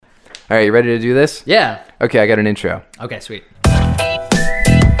All right, you ready to do this? Yeah. Okay, I got an intro. Okay, sweet.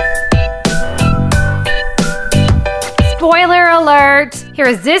 Spoiler alert! Here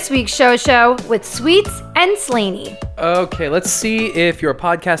is this week's show with Sweets and Slaney. Okay, let's see if your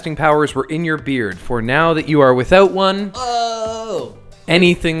podcasting powers were in your beard. For now that you are without one,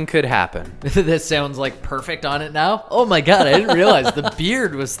 anything could happen. This sounds like perfect on it now. Oh my god, I didn't realize the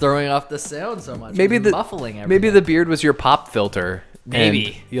beard was throwing off the sound so much. Maybe muffling everything. Maybe the beard was your pop filter. Maybe.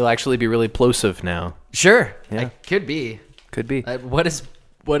 And you'll actually be really plosive now. Sure. Yeah. It could be. Could be. What is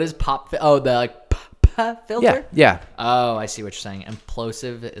pop? The like filter? Yeah. Oh, I see what you're saying. And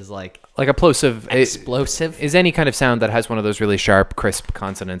plosive is like Like a plosive explosive. is any kind of sound that has one of those really sharp, crisp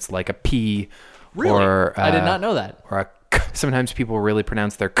consonants, like a P. Really? Or I did not know that. Or a K. Sometimes people really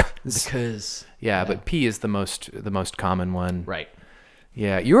pronounce their K's. Because But P is the most common one. right.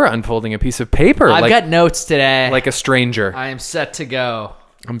 Yeah, you are unfolding a piece of paper. I've got notes today. like a stranger. I am set to go.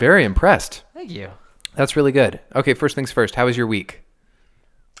 I'm very impressed. Thank you. That's really good. Okay, first things first. How was your week?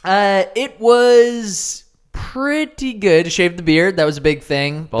 It was pretty good. Shaved the beard. That was a big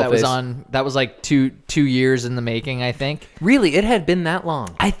thing. Baldface. That was like two years in the making, I think. Really? It had been that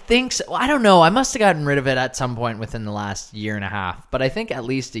long? I think so. I don't know. I must have gotten rid of it at some point within the last year and a half, but I think at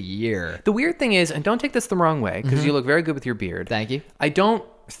least a year. The weird thing is, and don't take this the wrong way, because you look very good with your beard. Thank you. I don't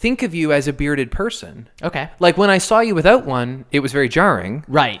think of you as a bearded person. Okay. Like when I saw you without one, it was very jarring.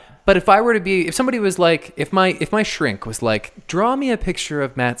 Right. But if somebody was like, if my shrink was like, draw me a picture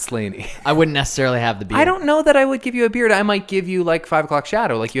of Matt Slaney, I wouldn't necessarily have the beard. I don't know that I would give you a beard. I might give you like 5 o'clock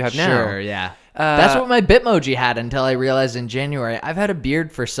shadow like you have now. Sure, yeah. That's what my Bitmoji had until I realized in January, I've had a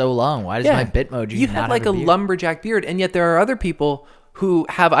beard for so long. Why does my Bitmoji You not have like have a beard? lumberjack beard, and yet there are other people who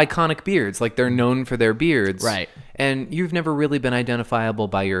have iconic beards. Like they're known for their beards. Right. And you've never really been identifiable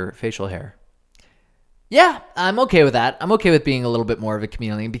by your facial hair. Yeah, I'm okay with that. I'm okay with being a little bit more of a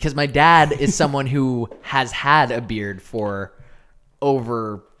chameleon because my dad is someone who has had a beard for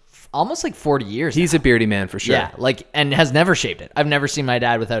over almost like 40 years. He's a beardy man for sure. Yeah, and has never shaved it. I've never seen my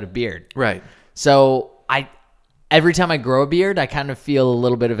dad without a beard. Right. So every time I grow a beard, I kind of feel a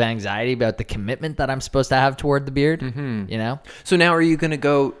little bit of anxiety about the commitment that I'm supposed to have toward the beard. Mm-hmm. You know? So now are you going to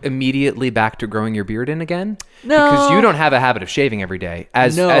go immediately back to growing your beard in again? No. Because you don't have a habit of shaving every day,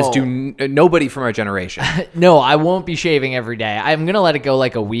 as do nobody from our generation. No, I won't be shaving every day. I'm going to let it go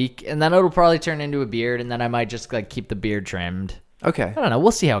like a week, and then it'll probably turn into a beard, and then I might just like keep the beard trimmed. Okay. I don't know.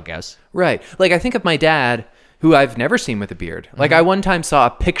 We'll see how it goes. Right. Like I think of my dad, who I've never seen with a beard. Like I one time saw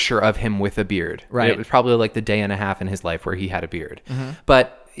a picture of him with a beard. Right. It was probably like the day and a half in his life where he had a beard.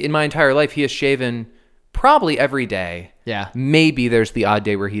 But in my entire life, he has shaven probably every day. Yeah. Maybe there's the odd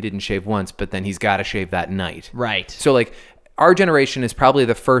day where he didn't shave once, but then he's got to shave that night. Right. So like our generation is probably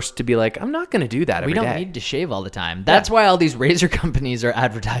the first to be like, I'm not going to do that every day. We don't need to shave all the time. That's why all these razor companies are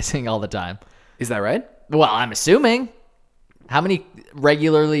advertising all the time. Is that right? Well, I'm assuming. How many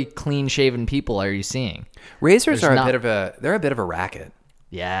regularly clean-shaven people are you seeing? Razors are a bit of a racket.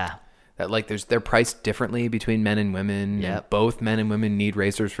 Yeah. That like they're priced differently between men and women. Yep. And both men and women need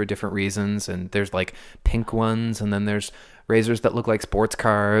razors for different reasons. And there's like pink ones, and then there's razors that look like sports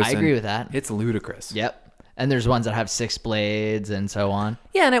cars. I agree with that. It's ludicrous. Yep. And there's ones that have 6 blades and so on.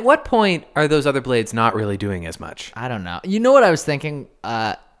 Yeah, and at what point are those other blades not really doing as much? I don't know. You know what I was thinking?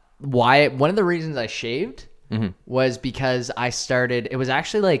 One of the reasons I shaved was because I started, it was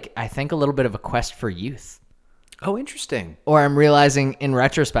actually like, I think a little bit of a quest for youth. Oh, interesting. Or I'm realizing in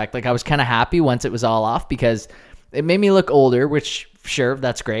retrospect, like I was kind of happy once it was all off because it made me look older, which sure,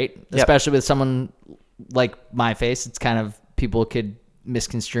 that's great. Yep. Especially with someone like my face. It's kind of, people could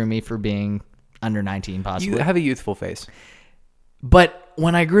misconstrue me for being under 19 possibly. You have a youthful face. But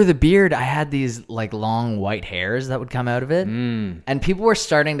when I grew the beard, I had these like long white hairs that would come out of it. And people were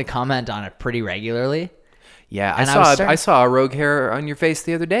starting to comment on it pretty regularly. Yeah, And I saw a rogue hair on your face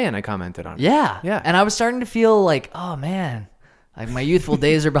the other day, and I commented on it. Yeah. And I was starting to feel like, oh man, like my youthful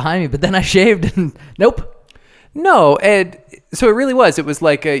days are behind me. But then I shaved and nope. No, Ed. So it really was. It was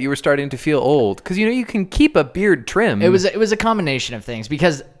like you were starting to feel old because you can keep a beard trim. It was a combination of things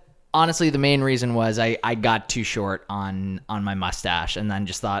because honestly, the main reason was I got too short on my mustache and then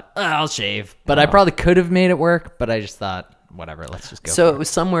just thought, I'll shave. But I probably could have made it work, but I just thought, whatever, let's just go. So it was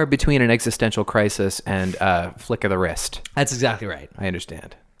somewhere between an existential crisis and a flick of the wrist. That's exactly right. I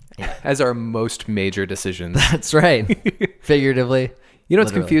understand. Yeah. As are most major decisions. That's right. Figuratively. You know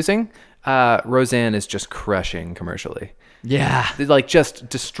what's Literally. confusing? Roseanne is just crushing commercially. Yeah. They're, like, just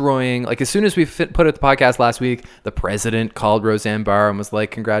destroying. Like, as soon as we put out the podcast last week, the president called Roseanne Barr and was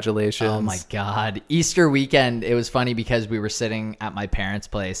like, congratulations. Oh my God. Easter weekend, it was funny because we were sitting at my parents'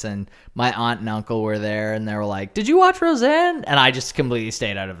 place and my aunt and uncle were there and they were like, did you watch Roseanne? And I just completely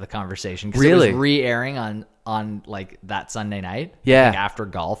stayed out of the conversation because Really? it was re-airing on like that Sunday night. Yeah. Like after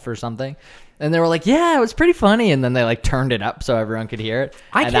golf or something. And they were like, yeah, it was pretty funny. And then they like turned it up so everyone could hear it.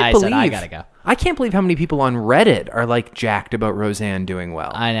 I and can't I believe said, I gotta go. I can't believe how many people on Reddit are like jacked about Roseanne doing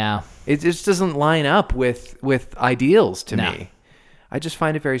well. I know. It just doesn't line up with ideals to No. me. I just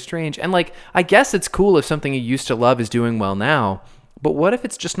find it very strange. And like, I guess it's cool if something you used to love is doing well now, but what if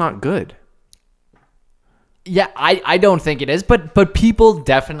it's just not good? Yeah, I don't think it is, but people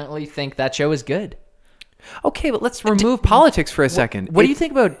definitely think that show is good. Okay, but let's remove politics for a second. What do you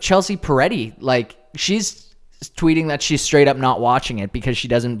think about Chelsea Peretti? Like, she's tweeting that she's straight up not watching it because she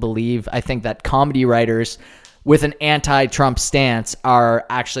doesn't believe, I think, that comedy writers with an anti-Trump stance are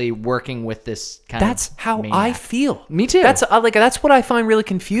actually working with this kind That's of how maniac. I feel. Me too. That's what I find really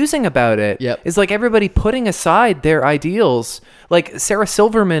confusing about it. Yep. Is like everybody putting aside their ideals. Like Sarah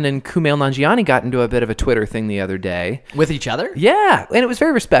Silverman and Kumail Nanjiani got into a bit of a Twitter thing the other day. With each other? Yeah, and it was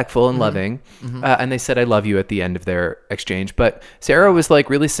very respectful and loving. And they said "I love you" at the end of their exchange. But Sarah was like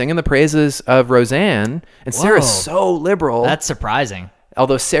really singing the praises of Roseanne, and Sarah's so liberal. That's surprising.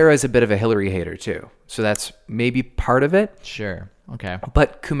 Although Sarah is a bit of a Hillary hater too, so that's maybe part of it. Sure. Okay.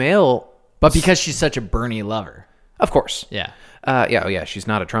 But Kumail, But because she's such a Bernie lover. of course, Yeah. yeah, she's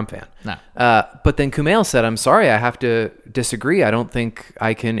not a Trump fan. No. But then Kumail said, "I'm sorry, I have to disagree. I don't think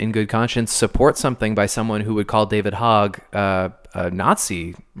I can, in good conscience, support something by someone who would call David Hogg a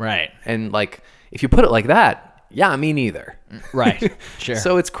Nazi." Right. And like, if you put it like that, yeah, me neither. Right. Sure.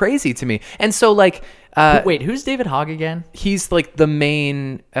 So it's crazy to me. And so like, Wait, who's David Hogg again? he's like the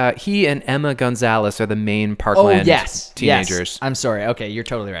main. He and Emma Gonzalez are the main Parkland teenagers. Yes. I'm sorry. Okay, you're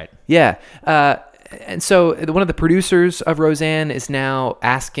totally right. Yeah. And so one of the producers of Roseanne is now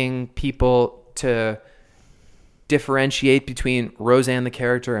asking people to differentiate between Roseanne the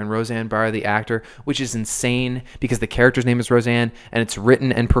character and Roseanne Barr the actor, which is insane because the character's name is Roseanne and it's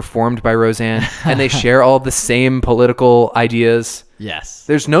written and performed by Roseanne and they share all the same political ideas. Yes.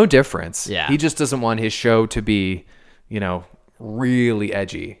 There's no difference. Yeah. He just doesn't want his show to be, really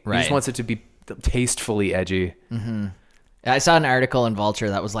edgy. He Right. just wants it to be tastefully edgy. I saw an article in Vulture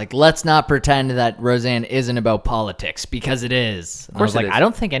that was like, let's not pretend that Roseanne isn't about politics because it is. Of course I was it like, is. I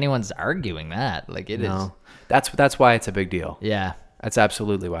don't think anyone's arguing that. Like it is. No. That's why it's a big deal. Yeah. That's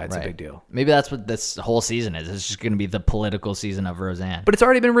absolutely why it's Right. a big deal. Maybe that's what this whole season is. It's just going to be the political season of Roseanne. But it's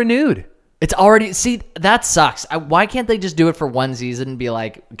already been renewed. It's already, see, that sucks. Why can't they just do it for one season and be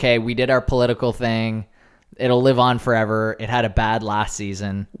like, okay, we did our political thing. It'll live on forever. It had a bad last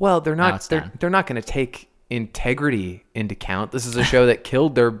season. Well, they're Now not it's done. they're not going to take integrity into count. This is a show that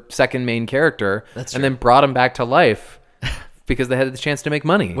killed their second main character That's and then brought him back to life because they had the chance to make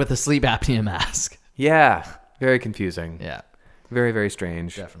money. With a sleep apnea mask. Yeah, very confusing. Yeah, Very, very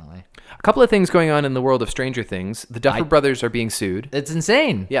strange. definitely. A couple of things going on in the world of Stranger Things. The Duffer brothers are being sued. It's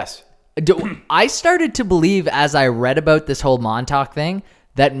insane. Yes. I started to believe as I read about this whole Montauk thing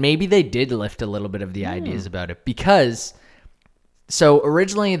that maybe they did lift a little bit of the ideas about it because so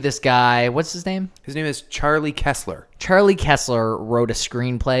originally this guy, what's his name? His name is Charlie Kessler. Charlie Kessler wrote a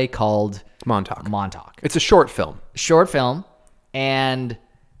screenplay called Montauk. Montauk. It's a short film. Short film, and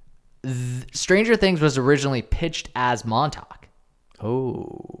Stranger Things was originally pitched as Montauk.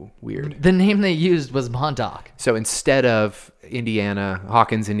 Oh, weird. The name they used was Montauk. So instead of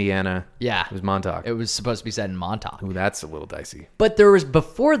Hawkins, Indiana, Yeah. it was Montauk. It was supposed to be set in Montauk. Ooh, that's a little dicey. But there was,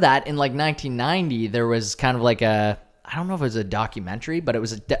 before that, in like 1990, there was kind of like I don't know if it was a documentary, but it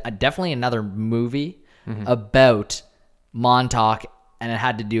was definitely another movie about Montauk, and it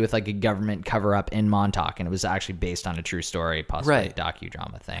had to do with like a government cover-up in Montauk, and it was actually based on a true story, possibly Right. a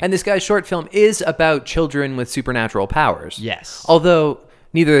docudrama thing. And this guy's short film is about children with supernatural powers. Yes. Although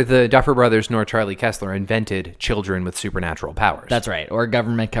neither the Duffer Brothers nor Charlie Kessler invented children with supernatural powers. That's right, or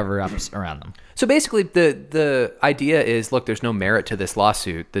government cover-ups around them. So basically, the idea is, look, there's no merit to this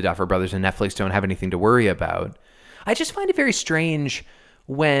lawsuit. The Duffer Brothers and Netflix don't have anything to worry about. I just find it very strange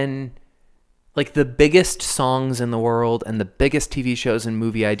when, like, the biggest songs in the world and the biggest TV shows and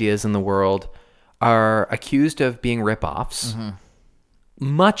movie ideas in the world are accused of being rip-offs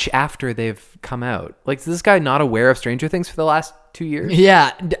much after they've come out. Like, is this guy not aware of Stranger Things for the last 2 years?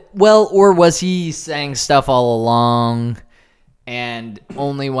 Yeah, well, or was he saying stuff all along, and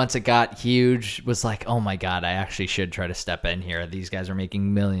only once it got huge was like, oh my God, I actually should try to step in here. These guys are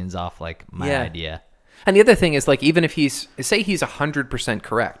making millions off, like, my Yeah. idea. And the other thing is, like, even if say he's 100%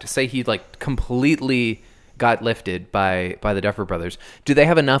 correct, say he like completely got lifted by the Duffer Brothers, do they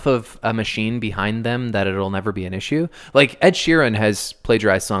have enough of a machine behind them that it'll never be an issue? Like Ed Sheeran has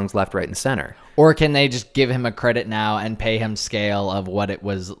plagiarized songs left, right, and center. Or can they just give him a credit now and pay him scale of what it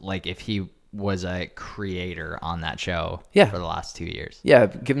was like if he was a creator on that show for the last 2 years? Yeah,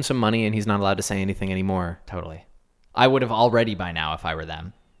 give him some money and he's not allowed to say anything anymore. Totally. I would have already by now if I were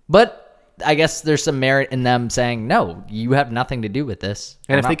them. But I guess there's some merit in them saying, no, you have nothing to do with this.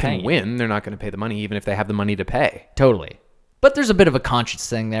 And if they can win, they're not going to pay the money, even if they have the money to pay. Totally. But there's a bit of a conscience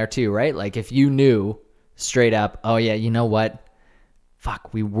thing there too, right? Like if you knew straight up, oh yeah, you know what?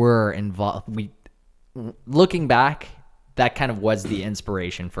 Fuck, we were involved. Looking back, that kind of was the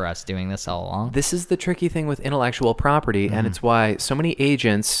inspiration for us doing this all along. This is the tricky thing with intellectual property, and it's why so many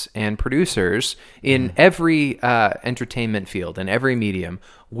agents and producers in every entertainment field and every medium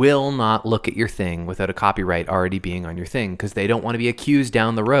will not look at your thing without a copyright already being on your thing, because they don't want to be accused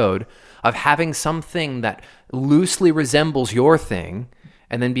down the road of having something that loosely resembles your thing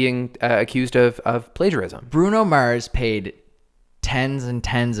and then being accused of plagiarism. Bruno Mars paid tens and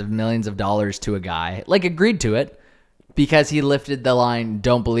tens of millions of dollars to a guy, like agreed to it, because he lifted the line,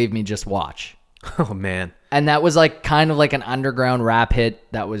 "Don't believe me, just watch." Oh, man. And that was like kind of like an underground rap hit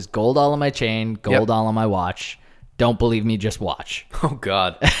that was gold all on my chain, gold all on my watch. Don't believe me, just watch. Oh,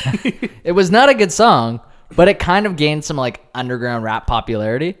 God. It was not a good song, but it kind of gained some like underground rap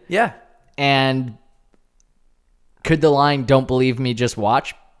popularity. Yeah. And could the line, "Don't believe me, just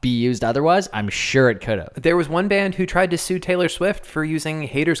watch," be used otherwise? I'm sure it could have. There was one band who tried to sue Taylor Swift for using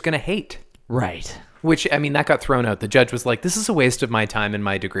Haters Gonna Hate. Right. Which, I mean, that got thrown out. The judge was like, this is a waste of my time and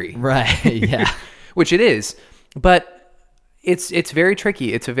my degree. Right, yeah. Which it is. But it's very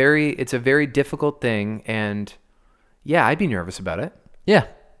tricky. It's a very difficult thing. And yeah, I'd be nervous about it. Yeah.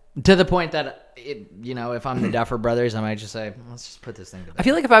 To the point that, if I'm the Duffer Brothers, I might just say, let's just put this thing to bed. I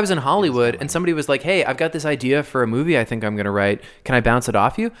feel like if I was in Hollywood and somebody was like, hey, I've got this idea for a movie I think I'm going to write. Can I bounce it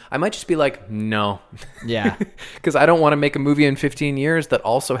off you? I might just be like, no. Yeah. Because I don't want to make a movie in 15 years that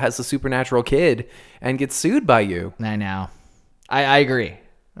also has a supernatural kid and gets sued by you. I know. I agree.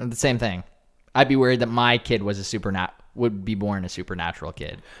 The same thing. I'd be worried that my kid was would be born a supernatural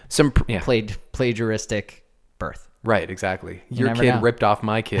kid. Plagiaristic birth. Right, exactly. You Your kid ripped off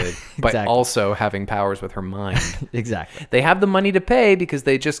my kid by also having powers with her mind. Exactly. They have the money to pay because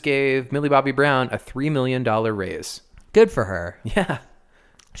they just gave Millie Bobby Brown a $3 million raise. Good for her. Yeah.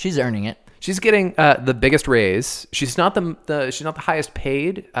 She's earning it. She's getting the biggest raise. She's not she's not the highest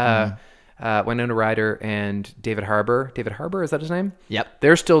paid. Winona Ryder and David Harbour. David Harbour, is that his name? Yep.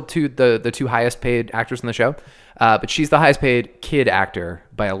 They're still the two highest paid actors in the show. But she's the highest paid kid actor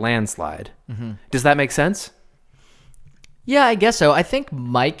by a landslide. Mm-hmm. Does that make sense? Yeah, I guess so. I think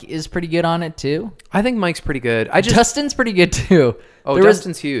Mike is pretty good on it too. I think Mike's pretty good. Dustin's pretty good too. Oh,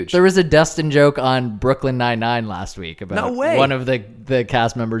 Dustin's huge. There was a Dustin joke on Brooklyn Nine-Nine last week about one of the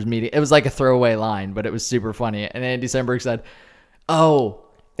cast members meeting. It was like a throwaway line, but it was super funny. And Andy Samberg said, "Oh,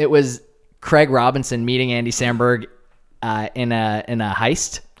 it was Craig Robinson meeting Andy Samberg in a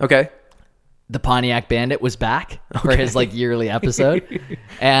heist." Okay. The Pontiac Bandit was back for his like yearly episode,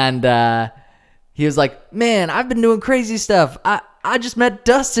 and he was like, "Man, I've been doing crazy stuff. I just met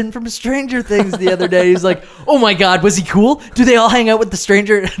Dustin from Stranger Things the other day." He's like, "Oh my God, was he cool? Do they all hang out with the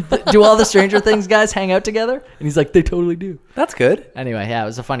Stranger? Do all the Stranger Things guys hang out together?" And he's like, "They totally do." That's good. Anyway, yeah, it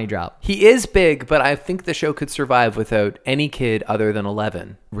was a funny drop. He is big, but I think the show could survive without any kid other than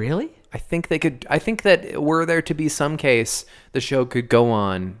 11. Really? I think they could. I think that were there to be some case, the show could go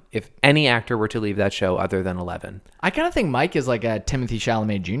on if any actor were to leave that show other than 11. I kind of think Mike is like a Timothy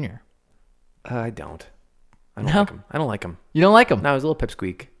Chalamet Jr. I don't like him. I don't like him. You don't like him? No, he's a little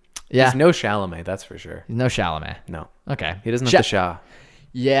pipsqueak. Yeah. He's no Chalamet, that's for sure. No Chalamet. No. Okay. He doesn't have the Shah.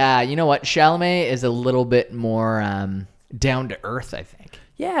 Yeah, you know what? Chalamet is a little bit more down to earth, I think.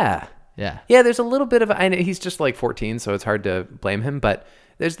 Yeah. Yeah. Yeah, there's a little bit of... I know he's just like 14, so it's hard to blame him, but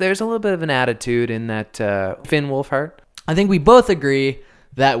there's a little bit of an attitude in that Finn Wolfhard. I think we both agree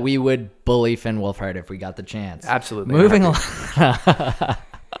that we would bully Finn Wolfhard if we got the chance. Absolutely. Moving along.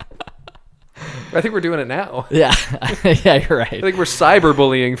 I think we're doing it now. Yeah. Yeah, you're right. I think we're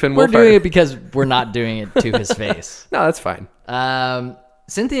cyberbullying Finn Wolfhard. We're doing it because we're not doing it to his face. No, that's fine.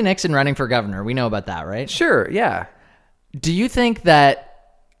 Cynthia Nixon running for governor. We know about that, right? Sure, yeah. Do you think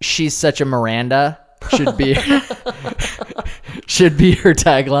that she's such a Miranda should be should be her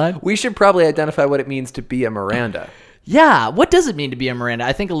tagline? We should probably identify what it means to be a Miranda. Yeah. What does it mean to be a Miranda?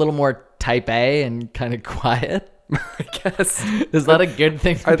 I think a little more type A and kind of quiet. I guess. Is that a good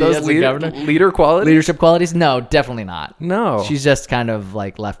thing to be as a governor? Leader qualities? Leadership qualities? No, definitely not. No. She's just kind of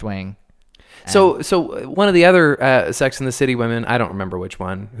like left wing. So one of the other Sex and the City women, I don't remember which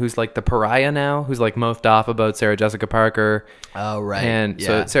one, who's like the pariah now, who's like mouthed off about Sarah Jessica Parker. Oh, right. And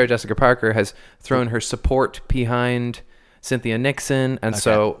so Sarah Jessica Parker has thrown her support behind Cynthia Nixon, and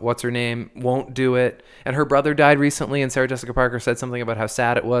so what's her name won't do it. And her brother died recently, and Sarah Jessica Parker said something about how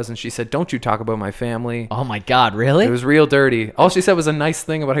sad it was, and she said, "Don't you talk about my family." Oh my God, really? It was real dirty. All she said was a nice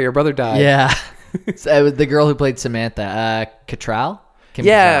thing about how your brother died. Yeah. So it was the girl who played Samantha, Cattrall? Kim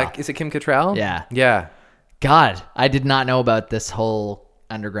Yeah, Cattrall. is it Kim Cattrall? Yeah. Yeah. God, I did not know about this whole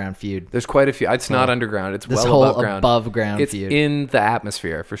underground feud. There's quite a few. It's not underground. It's This well whole above ground. above ground It's feud. in the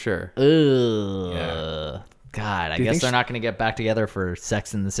atmosphere for sure. Ugh. Yeah. God, I you guess think they're she- not going to get back together for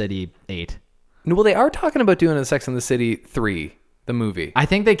Sex in the City 8. No, well, they are talking about doing a Sex and the City 3, the movie. I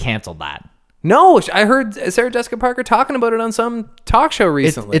think they canceled that. No, I heard Sarah Jessica Parker talking about it on some talk show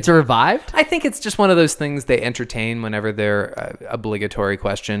recently. It's revived? I think it's just one of those things they entertain whenever their obligatory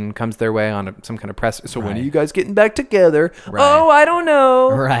question comes their way on some kind of press. So when are you guys getting back together? Right. Oh, I don't know.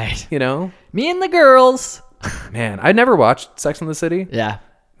 Right. You know? Me and the girls. Man, I never watched Sex and the City. Yeah.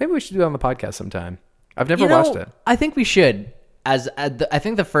 Maybe we should do it on the podcast sometime. I've never watched it. I think we should. I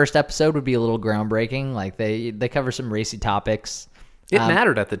think the first episode would be a little groundbreaking. Like they cover some racy topics. It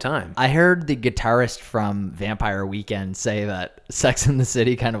mattered at the time. I heard the guitarist from Vampire Weekend say that Sex in the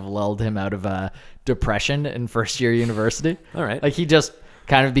City kind of lulled him out of a depression in first year university. All right. Like he just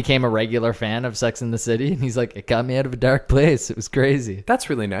kind of became a regular fan of Sex in the City, and he's like, it got me out of a dark place. It was crazy. That's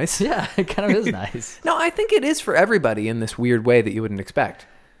really nice. Yeah, it kind of is nice. No, I think it is for everybody in this weird way that you wouldn't expect.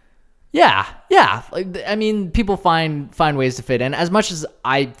 Yeah. Like, I mean, people find ways to fit in. As much as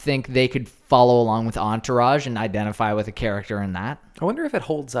I think they could follow along with Entourage and identify with a character in that, I wonder if it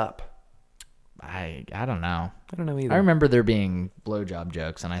holds up. I don't know. I don't know either. I remember there being blowjob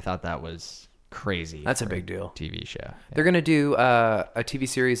jokes, and I thought that was crazy. That's a for big deal. TV show. They're going to do a TV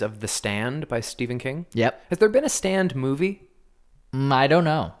series of The Stand by Stephen King. Yep. Has there been a Stand movie? I don't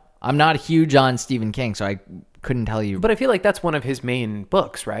know. I'm not huge on Stephen King, so I couldn't tell you. But I feel like that's one of his main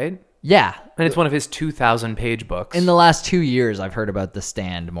books, right? Yeah. And it's one of his 2,000-page books. In the last 2 years, I've heard about The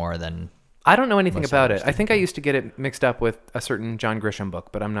Stand more than... I don't know anything about it. I think I used to get it mixed up with a certain John Grisham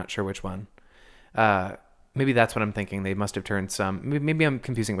book, but I'm not sure which one. Maybe that's what I'm thinking. They must have turned some... Maybe I'm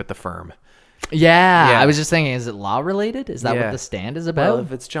confusing with The Firm. Yeah. Yeah. I was just thinking, is it law-related? Is that Yeah. what The Stand is about? Well,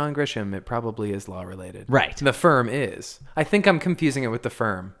 if it's John Grisham, it probably is law-related. Right. The Firm is. I think I'm confusing it with The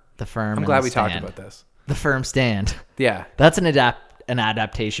Firm. The Firm I'm and glad The we talked Stand. about this. The Firm Stand. Yeah. That's an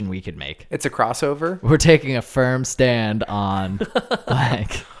adaptation we could make. It's a crossover We're taking a firm stand on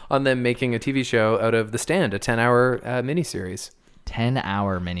like on them making a TV show out of The Stand, a 10-hour miniseries.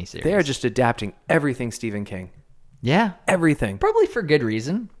 10-hour miniseries. They are just adapting everything Stephen King. Yeah. Everything. Probably for good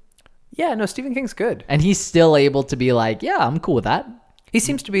reason. Yeah, no, Stephen King's good. And he's still able to be like, yeah, I'm cool with that. He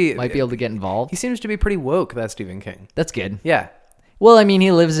seems to be... Might be able to get involved. He seems to be pretty woke, that Stephen King. That's good. Yeah. Well, I mean,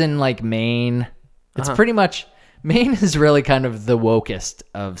 he lives in like Maine. It's pretty much... Maine is really kind of the wokest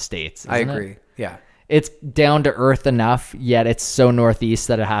of states. I isn't it? agree. Yeah. It's down to earth enough, yet it's so northeast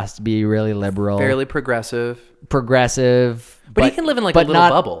that it has to be really liberal. Fairly progressive. Progressive. But he can live in, like, a little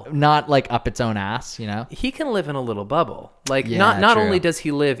bubble. Not like up its own ass, you know? He can live in a little bubble. Like, Yeah, not true. only does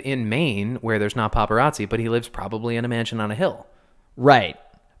he live in Maine, where there's not paparazzi, but he lives probably in a mansion on a hill. Right.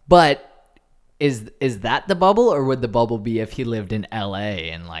 But is that the bubble, or would the bubble be if he lived in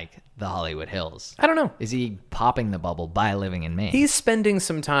LA and like the Hollywood Hills? I don't know. Is he popping the bubble by living in Maine? He's spending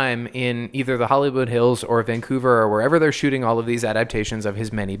some time in either the Hollywood Hills or Vancouver or wherever they're shooting all of these adaptations of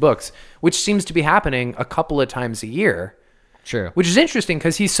his many books, which seems to be happening a couple of times a year. True. Which is interesting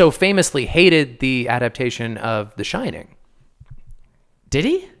because he so famously hated the adaptation of The Shining. Did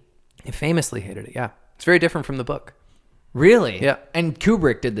he? He famously hated it, yeah. It's very different from the book. Really? Yeah. And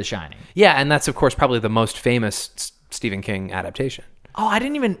Kubrick did The Shining. Yeah, and that's, of course, probably the most famous Stephen King adaptation. Oh, I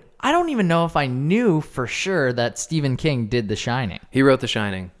don't even know if I knew for sure that Stephen King did The Shining. He wrote The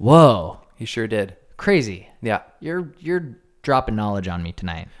Shining. Whoa. He sure did. Crazy. Yeah. You're dropping knowledge on me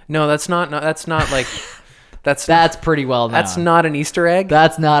tonight. No, that's not like... That's pretty well known. That's not an Easter egg.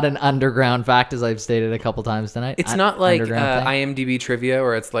 That's not an underground fact, as I've stated a couple times tonight. It's not like Underground thing. IMDb trivia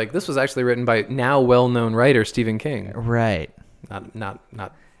where it's like, this was actually written by now well-known writer Stephen King. Right. Not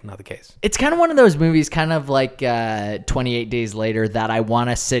the case. It's kind of one of those movies, kind of like 28 Days Later, that I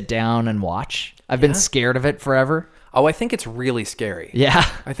want to sit down and watch. I've been scared of it forever. Oh, I think it's really scary. Yeah.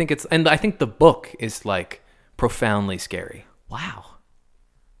 I think the book is like profoundly scary. Wow.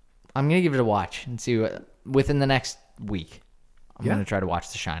 I'm going to give it a watch and see within the next week. I'm going to try to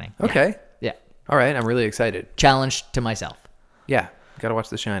watch The Shining. Okay. Yeah. All right. I'm really excited. Challenge to myself. Yeah. Got to watch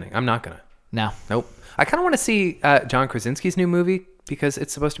The Shining. I'm not going to. No. Nope. I kind of want to see John Krasinski's new movie because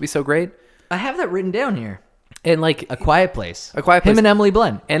it's supposed to be so great. I have that written down here. And like A Quiet Place. A Quiet Place. Him and Emily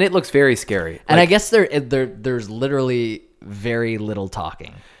Blunt. And it looks very scary. And I guess there's literally very little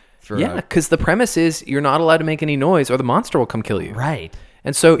talking. Yeah, because the premise is you're not allowed to make any noise or the monster will come kill you. Right.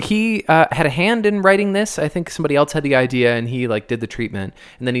 And so he had a hand in writing this. I think somebody else had the idea and he like did the treatment.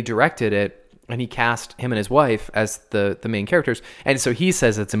 And then he directed it and he cast him and his wife as the main characters. And so he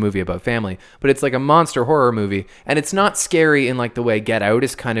says it's a movie about family. But it's like a monster horror movie. And it's not scary in like the way Get Out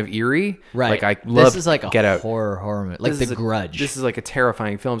is kind of eerie. Right. Like I love This is like a Get Out. horror movie. Like The Grudge. This is like a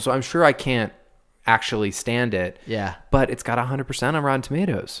terrifying film. So I'm sure I can't actually stand it. Yeah. But it's got 100% on Rotten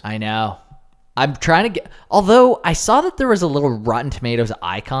Tomatoes. I know. I'm trying to get... Although I saw that there was a little Rotten Tomatoes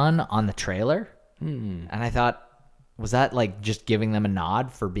icon on the trailer. And I thought, was that like just giving them a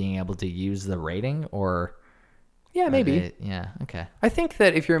nod for being able to use the rating? Or... Yeah, maybe. Yeah, okay. I think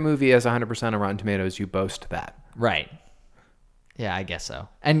that if your movie has 100% on Rotten Tomatoes, you boast that. Right. Yeah, I guess so.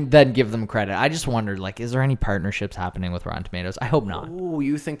 And then give them credit. I just wondered, like, is there any partnerships happening with Rotten Tomatoes? I hope not. Oh,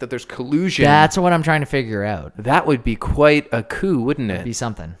 you think that there's collusion? That's what I'm trying to figure out. That would be quite a coup, wouldn't it? Be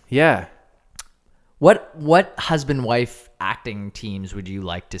something. Yeah. What husband-wife acting teams would you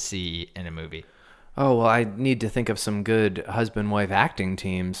like to see in a movie? Oh, well, I need to think of some good husband-wife acting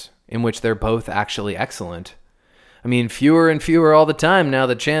teams in which they're both actually excellent. I mean, fewer and fewer all the time now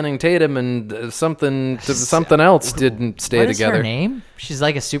that Channing Tatum and something else didn't stay What is together. her name? She's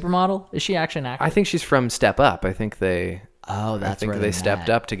like a supermodel? Is she actually an actor? I think she's from Step Up. I think they... Oh, that's I think where they they stepped met.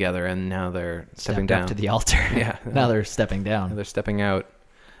 up together, and now they're stepping Stepped down up to the altar. Yeah. Now they're stepping down. They're stepping out.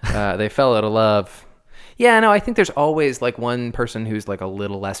 They fell out of love. Yeah, no, I think there's always like one person who's like a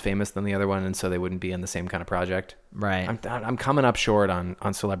little less famous than the other one, and so they wouldn't be in the same kind of project. Right. I'm coming up short on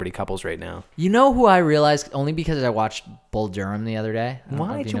celebrity couples right now. You know who I realized only because I watched Bull Durham the other day? I don't know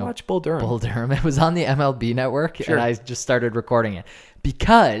Why if did you know watch Bull Durham? Bull Durham. It was on the MLB network, Sure. and I just started recording it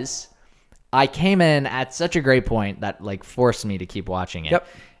because I came in at such a great point that like forced me to keep watching it. Yep.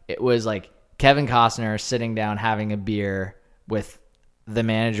 It was like Kevin Costner sitting down having a beer with the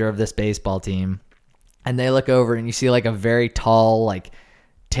manager of this baseball team, and they look over and you see like a very tall like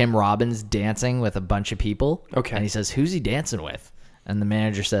Tim Robbins dancing with a bunch of people. Okay. And he says, "Who's he dancing with?" And the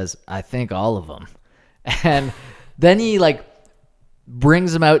manager says, "I think all of them." And then he like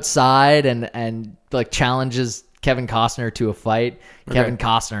brings him outside and like challenges Kevin Costner to a fight. Okay. Kevin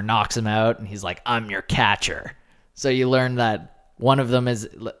Costner knocks him out and he's like, "I'm your catcher." So you learn that one of them is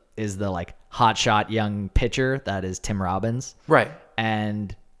the like hotshot young pitcher that is Tim Robbins. Right.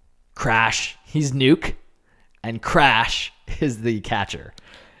 And Crash, he's Nuke, and Crash is the catcher.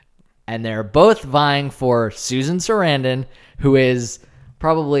 And they're both vying for Susan Sarandon, who is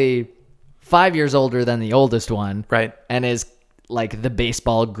probably 5 years older than the oldest one. Right. And is like the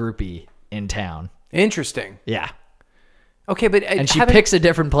baseball groupie in town. Interesting. Yeah. Okay, but And she picks a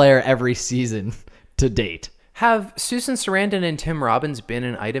different player every season to date. Have Susan Sarandon and Tim Robbins been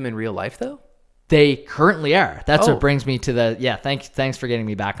an item in real life though? They currently are. That's Oh. what brings me to the... Yeah, thanks for getting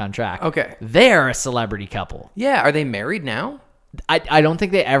me back on track. Okay. They're a celebrity couple. Yeah. Are they married now? I don't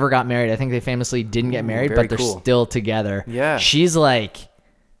think they ever got married. I think they famously didn't get married, very but they're cool. still together. Yeah. She's like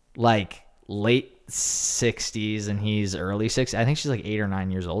late 60s and he's early 60s. I think she's like 8 or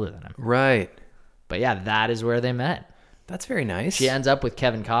 9 years older than him. Right. But yeah, that is where they met. That's very nice. She ends up with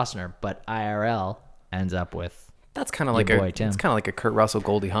Kevin Costner, but IRL ends up with... That's kind of Your like boy, Tim. it's kind of like a Kurt Russell,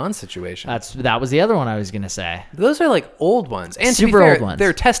 Goldie Hawn situation. That was the other one I was going to say. Those are like old ones, and to be Super fair, old ones.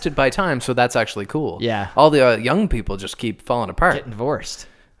 they're tested by time, so that's actually cool. Yeah. All the young people just keep falling apart. Getting divorced.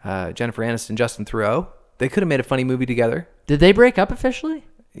 Jennifer Aniston, Justin Theroux, they could have made a funny movie together. Did they break up officially?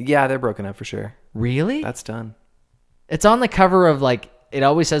 Yeah, they're broken up for sure. Really? That's done. It's on the cover of like... It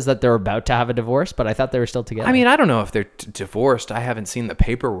always says that they're about to have a divorce, but I thought they were still together. I mean, I don't know if they're divorced. I haven't seen the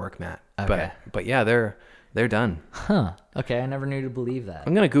paperwork, Matt. Okay. But yeah, they're done. Huh. Okay, I never knew to believe that.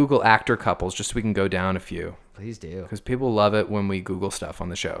 I'm gonna Google actor couples just so we can go down a few Please do. because people love it when we Google stuff on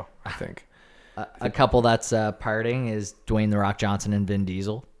the show. I think. A couple that's parting is Dwayne The Rock Johnson and Vin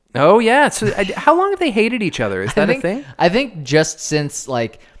Diesel. Oh yeah. So how long have they hated each other? Is that I think, a thing? I think just since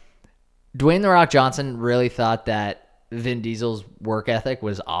like Dwayne The Rock Johnson really thought that Vin Diesel's work ethic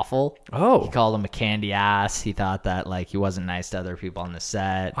was awful. Oh. He called him a candy ass. He thought that like he wasn't nice to other people on the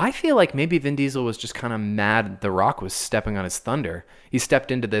set. I feel like maybe Vin Diesel was just kind of mad The Rock was stepping on his thunder. He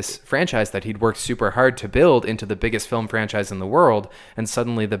stepped into this franchise that he'd worked super hard to build into the biggest film franchise in the world, and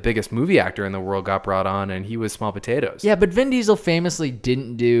suddenly the biggest movie actor in the world got brought on, and he was small potatoes. Yeah, but Vin Diesel famously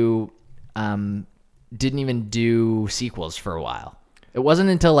didn't even do sequels for a while. It wasn't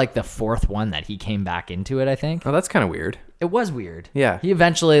until like the fourth one that he came back into it, I think. Oh, that's kind of weird. It was weird. Yeah. He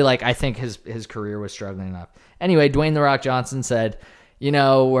eventually, like, I think his career was struggling enough. Anyway, Dwayne The Rock Johnson said,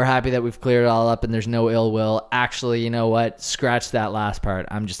 we're happy that we've cleared it all up and there's no ill will. Actually, you know what? Scratch that last part.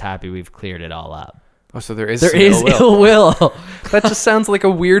 I'm just happy we've cleared it all up. Oh, so there is There some is ill will. ill will. That just sounds like a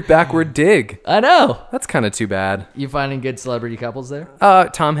weird backward dig. I know. That's kind of too bad. You finding good celebrity couples there?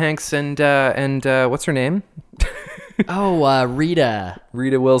 Tom Hanks and what's her name? Rita.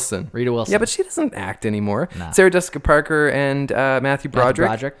 Rita Wilson. Rita Wilson. Yeah, but she doesn't act anymore. No. Sarah Jessica Parker and Matthew Broderick.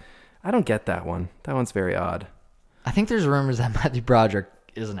 Broderick. I don't get that one. That one's very odd. I think there's rumors that Matthew Broderick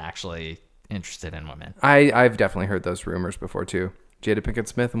isn't actually interested in women. I've definitely heard those rumors before too. Jada Pinkett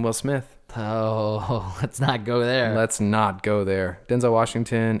Smith and Will Smith. Oh, let's not go there. Let's not go there. Denzel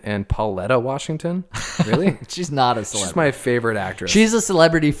Washington and Pauletta Washington. Really? She's not a celebrity. She's my favorite actress. She's a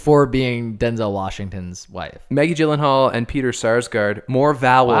celebrity for being Denzel Washington's wife. Maggie Gyllenhaal and Peter Sarsgaard. More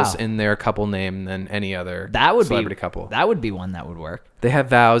vowels in their couple name than any other celebrity couple. That would be one that would work. They have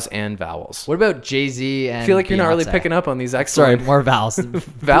vows and vowels. What about Jay-Z and I feel like you're not really Beyonce? picking up on these Sorry, excellent more vowels.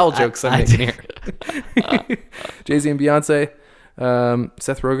 vowel jokes I'm making here. Jay-Z and Beyonce.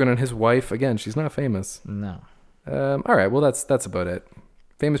 Seth Rogen and his wife. Again, she's not famous. No. All right. Well, that's about it.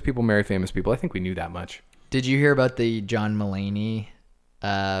 Famous people marry famous people. I think we knew that much. Did you hear about the John Mulaney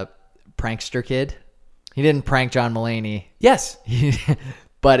prankster kid? He didn't prank John Mulaney. Yes.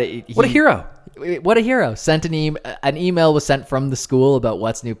 But What a hero. What a hero. Sent an email was sent from the school about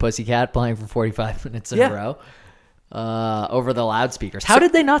What's New Pussycat playing for 45 minutes in a row over the loudspeakers. How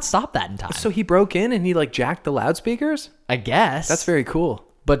did they not stop that in time? So he broke in and he jacked the loudspeakers? I guess. That's very cool.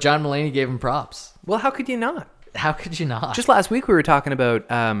 But John Mulaney gave him props. Well, how could you not? How could you not? Just last week we were talking about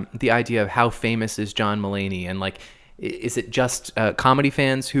the idea of how famous is John Mulaney and is it just comedy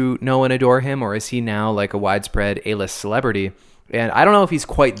fans who know and adore him, or is he now a widespread A-list celebrity? And I don't know if he's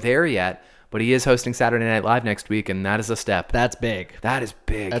quite there yet, but he is hosting Saturday Night Live next week, and that is a step. That's big. That is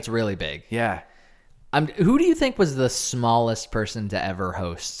big. That's really big. Yeah. Who do you think was the smallest person to ever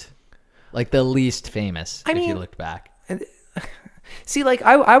host? The least famous, if you looked back. See,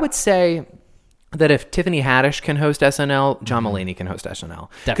 I would say that if Tiffany Haddish can host SNL, John Mulaney can host SNL.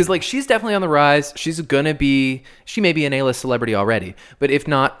 Because she's definitely on the rise. She may be an A-list celebrity already, but if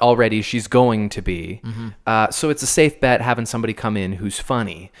not already, she's going to be. So it's a safe bet having somebody come in who's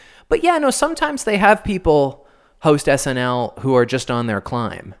funny. But yeah, no, sometimes they have people host SNL who are just on their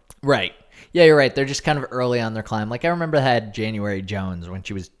climb. Right. Yeah, you're right. They're just kind of early on their climb. I remember I had January Jones when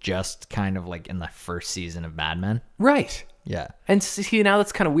she was just kind of in the first season of Mad Men. Right. Yeah. And see, now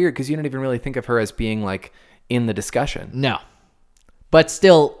that's kind of weird because you don't even really think of her as being in the discussion. No. But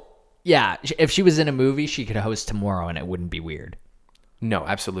still, yeah, if she was in a movie, she could host tomorrow and it wouldn't be weird. No,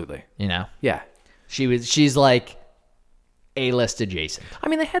 absolutely. Yeah. She's A-list adjacent. I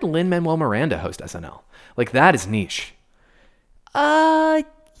mean, they had Lin-Manuel Miranda host SNL. That is niche.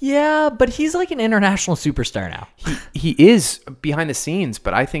 Yeah, but he's an international superstar now. He is behind the scenes,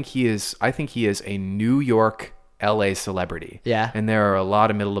 but I think he is a New York, LA celebrity. Yeah. And there are a lot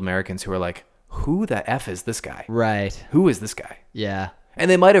of middle Americans who are who the F is this guy? Right. Who is this guy? Yeah.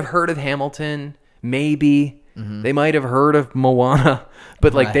 And they might have heard of Hamilton, maybe. They might have heard of Moana,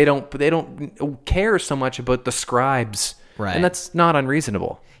 but they don't care so much about the scribes. Right. And that's not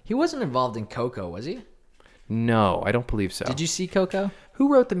unreasonable. He wasn't involved in Coco, was he? No, I don't believe so. Did you see Coco?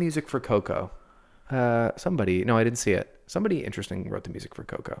 Who wrote the music for Coco? Somebody. No, I didn't see it. Somebody interesting wrote the music for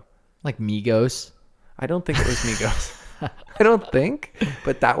Coco. Migos? I don't think it was Migos. I don't think,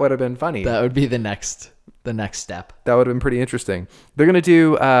 but that would have been funny. That would be the next step. That would have been pretty interesting. They're going to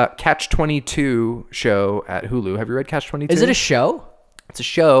do Catch 22 show at Hulu. Have you read Catch 22? Is it a show? It's a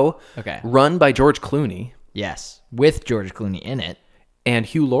show run by George Clooney. Yes, with George Clooney in it. And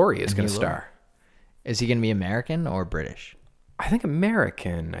Hugh Laurie is going to star. Is he going to be American or British? I think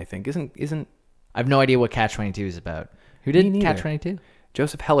American, isn't I have no idea what Catch 22 is about. Who did Catch 22?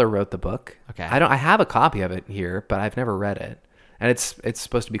 Joseph Heller wrote the book. Okay. I have a copy of it here, but I've never read it. And it's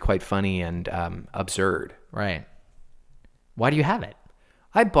supposed to be quite funny and absurd. Right. Why do you have it?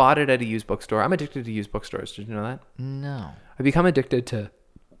 I bought it at a used bookstore. I'm addicted to used bookstores. Did you know that? No. I've become addicted to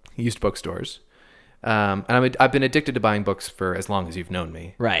used bookstores. And I've been addicted to buying books for as long as you've known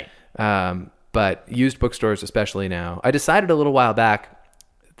me. Right. But used bookstores, especially now. I decided a little while back,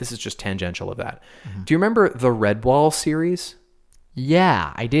 this is just tangential of that. Do you remember the Redwall series?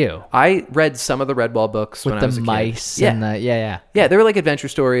 Yeah, I do. I read some of the Redwall books with when the I was a mice kid. and the Yeah, they were adventure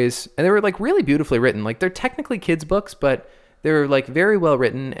stories, and they were really beautifully written. They're technically kids' books, but they were very well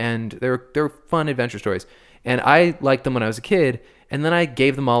written, and they're fun adventure stories. And I liked them when I was a kid, and then I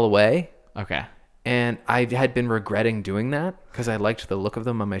gave them all away. Okay. And I had been regretting doing that because I liked the look of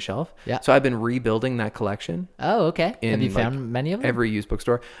them on my shelf. Yeah. So I've been rebuilding that collection. Oh, okay. Have you found many of them? Every used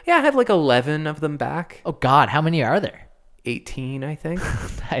bookstore. Yeah, I have 11 of them back. Oh, God. How many are there? 18, I think.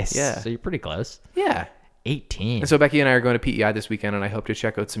 Nice. Yeah. So you're pretty close. Yeah. 18. And so Becky and I are going to PEI this weekend, and I hope to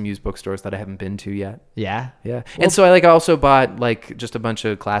check out some used bookstores that I haven't been to yet. Yeah. Yeah. And so I also bought like just a bunch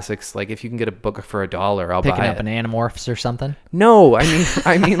of classics. Like if you can get a book for $1, I'll Picking buy up it. an Animorphs or something? No,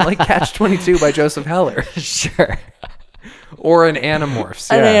 I mean like Catch-22 by Joseph Heller. Sure. Or an Animorphs.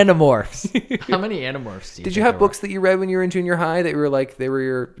 An Yeah. Animorphs. How many Animorphs do you Did think you have there books that you read when you were in junior high that were like, they were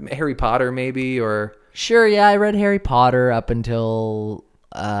your Harry Potter maybe, or? Sure, yeah. I read Harry Potter up until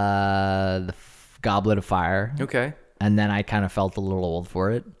the Goblet of Fire. Okay. And then I kind of felt a little old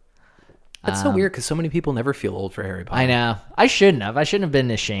for it. That's so weird because so many people never feel old for Harry Potter. I know. I shouldn't have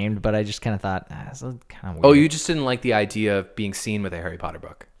been ashamed, but I just kind of thought, it's kind of weird. Oh, you just didn't like the idea of being seen with a Harry Potter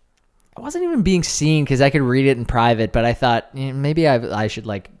book. I wasn't even being seen because I could read it in private, but I thought maybe I should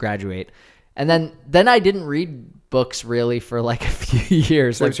like graduate. And then I didn't read books really for like a few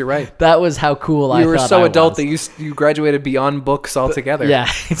years. Serves Like, you right. That was how cool I You were thought so I adult was. that you graduated beyond books altogether. Yeah,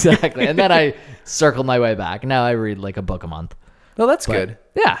 exactly. And then I circled my way back. Now I read like a book a month. Well, that's But, good.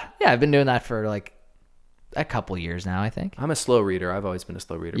 Yeah, I've been doing that for like a couple years now, I think. I'm a slow reader. I've always been a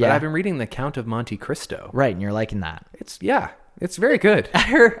slow reader. Yeah. But I've been reading The Count of Monte Cristo. Right, and you're liking that. It's very good. I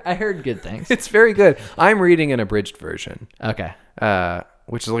heard good things. It's very good. I'm reading an abridged version, Okay.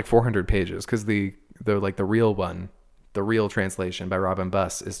 which is like 400 pages because the real one, the real translation by Robin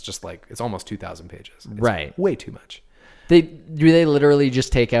Buss is just like, it's almost 2,000 pages. It's Right. way too much. Do they literally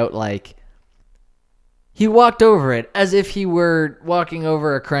just take out like he walked over it as if he were walking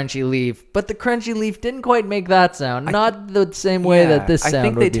over a crunchy leaf, but the crunchy leaf didn't quite make that sound. Not the same way that this sound I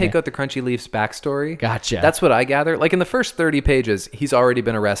think would they be. take out the Crunchy Leaf's backstory. Gotcha. That's what I gather. Like in the first 30 pages, he's already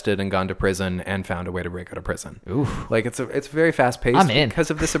been arrested and gone to prison and found a way to break out of prison. Ooh. Like it's very fast paced I'm in. because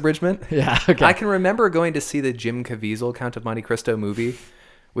of this abridgment. Yeah, okay. I can remember going to see the Jim Caviezel Count of Monte Cristo movie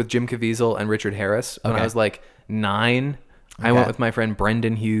with Jim Caviezel and Richard Harris when I Okay. was like 9. I Okay. went with my friend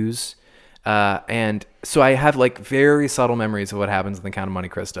Brendan Hughes. And so I have like very subtle memories of what happens in the Count of Monte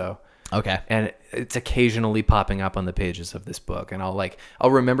Cristo. Okay. And it's occasionally popping up on the pages of this book. And I'll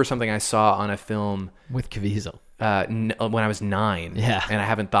remember something I saw on a film With Caviezel. when I was 9. Yeah. And I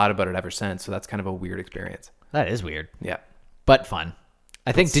haven't thought about it ever since. So that's kind of a weird experience. That is weird, Yeah. but fun.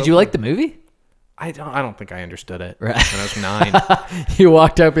 I think. That's Did so you like fun. the movie? I don't think I understood it Right. when I was 9. You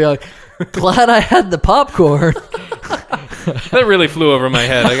walked up, and you're like, "Glad I had the popcorn." That really flew over my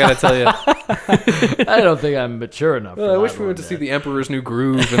head, I gotta tell you. I don't think I'm mature enough. I wish we went to see The Emperor's New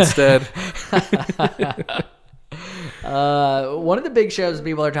Groove instead. One of the big shows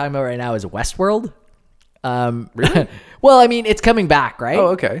people are talking about right now is Westworld. Really? Well, I mean, it's coming back, right? Oh,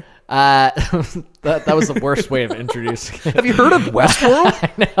 okay. That was the worst way of introducing it. Have you heard of Westworld?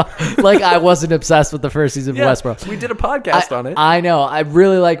 I know. Like, I wasn't obsessed with the first season of Westworld. We did a podcast on it. I know. I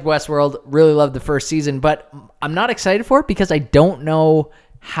really liked Westworld. Really loved the first season, but I'm not excited for it because I don't know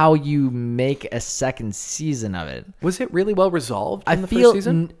how you make a second season of it. Was it really well resolved in the feel first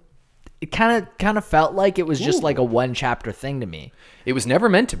season? It kind of felt like it was just like a one chapter thing to me. It was never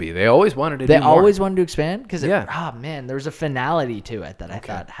meant to be. They always wanted to They do more. always wanted to expand because Yeah. oh man, there was a finality to it that I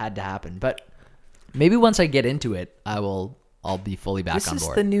thought had to happen. But maybe once I get into it, I'll be fully back This on is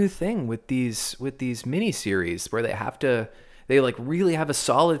board. the new thing with these mini series where they like really have a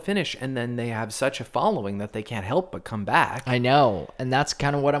solid finish and then they have such a following that they can't help but come back. I know, and that's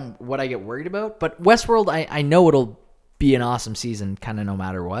kind of what I get worried about. But Westworld, I know it'll be an awesome season, kind of no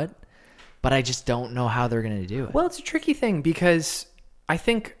matter what. But I just don't know how they're gonna do it. Well, it's a tricky thing because I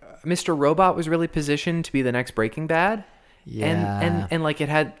think Mr. Robot was really positioned to be the next Breaking Bad. Yeah. And like it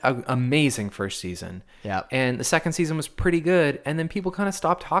had an amazing first season. Yeah. And the second season was pretty good. And then people kind of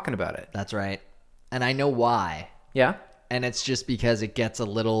stopped talking about it. That's right, and I know why. Yeah. And it's just because it gets a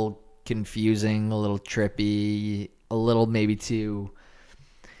little confusing, a little trippy, a little maybe too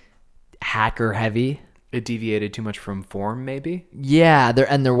hacker heavy. It deviated too much from form, maybe. Yeah,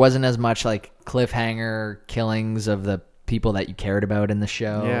 there wasn't as much like cliffhanger killings of the people that you cared about in the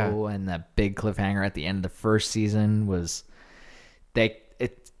show, Yeah. and the big cliffhanger at the end of the first season was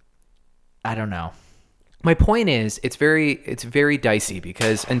I don't know. My point is, it's very dicey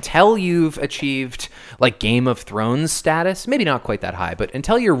because until you've achieved like Game of Thrones status, maybe not quite that high, but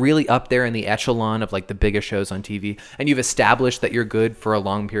until you're really up there in the echelon of like the biggest shows on TV and you've established that you're good for a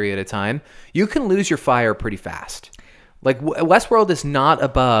long period of time, you can lose your fire pretty fast. Like Westworld is not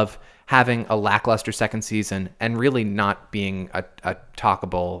above having a lackluster second season and really not being a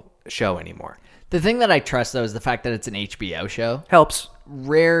talkable show anymore. The thing that I trust though is the fact that it's an HBO show. Helps.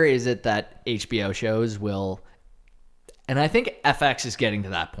 Rare is it that HBO shows will, and I think FX is getting to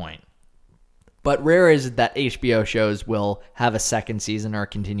that point, but rare is it that HBO shows will have a second season or a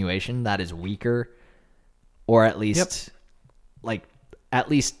continuation that is weaker, or at least like at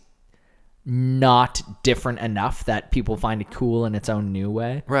least not different enough that people find it cool in its own new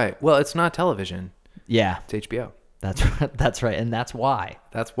way. Right. Well, it's not television. Yeah, It's HBO. that's right, and that's why.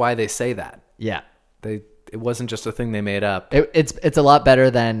 That's why they say that. Yeah, It wasn't just a thing they made up. it's a lot better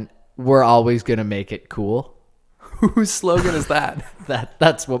than we're always gonna make it cool. Whose slogan is that?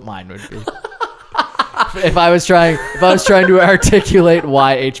 That's what mine would be. If I was trying to articulate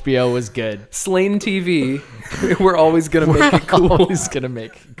why HBO was good, Slane TV. We're always gonna make it cool. always gonna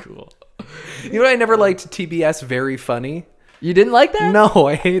make it cool. You know what? I never liked TBS Very Funny. You didn't like that? No,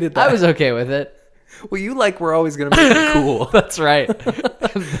 I hated that. I was okay with it. Well, you like We're Always Gonna Make It Cool. That's right.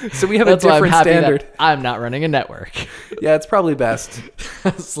 So we have That's a why I'm different happy that standard. I'm not running a network. Yeah, it's probably best.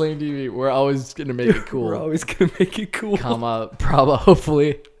 Slane TV, we're always gonna make it cool. We're always gonna make it cool. Probably.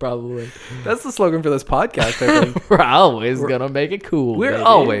 That's the slogan for this podcast, I think. We're always gonna make it cool. We're baby.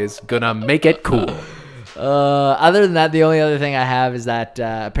 always gonna make it cool. Other than that, the only other thing I have is that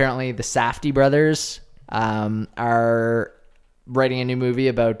apparently the Safdie brothers are writing a new movie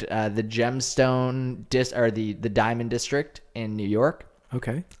about the gemstone or the diamond district in New York.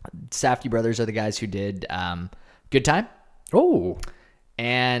 Okay. Safdie brothers are the guys who did Good Time. Oh,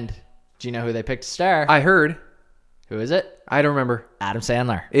 And do you know who they picked to star? I heard. Who is it? I don't remember. Adam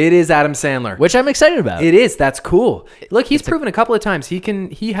Sandler. It is Adam Sandler. Which I'm excited about. It is. That's cool. Look, he's proven a couple of times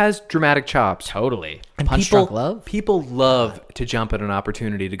he has dramatic chops. Totally. And Punch Drunk Love? People love to jump at an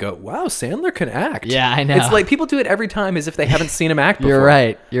opportunity to go, wow, Sandler can act. Yeah, I know. It's like people do it every time as if they haven't seen him act before.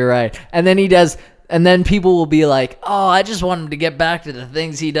 You're right. And then he does, and then people will be like, oh, I just want him to get back to the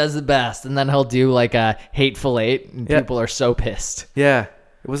things he does the best. And then he'll do like a Hateful Eight, and people are so pissed. Yeah.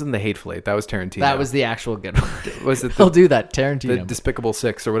 It wasn't the Hateful Eight. That was Tarantino. That was the actual good one. Was it He'll do that, Tarantino. the Despicable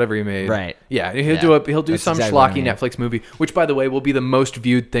Six or whatever he made? Right. Yeah, he'll do That's some exactly what I schlocky mean. Netflix movie, which by the way will be the most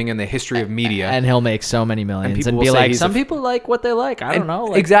viewed thing in the history of media. And he'll make so many millions people and will be say like, he's some people like what they like. I don't know.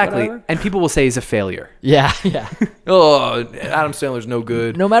 Like, exactly. whatever. And people will say he's a failure. Yeah. Oh, Adam Sandler's no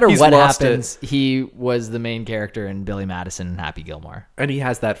good. No matter He's what lost it. happens, he was the main character in Billy Madison and Happy Gilmore. And he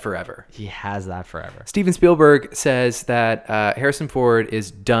has that forever. He has that forever. Steven Spielberg says that Harrison Ford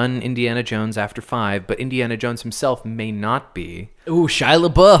is done Indiana Jones after 5, but Indiana Jones himself may not be. Ooh, Shia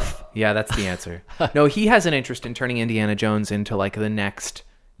LaBeouf. Yeah, that's the answer. No, he has an interest in turning Indiana Jones into like the next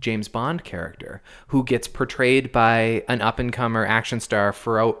James Bond character who gets portrayed by an up-and-comer action star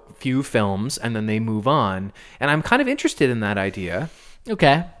for a few films and then they move on. And I'm kind of interested in that idea.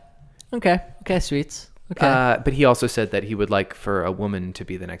 Okay, sweets. Okay. But he also said that he would like for a woman to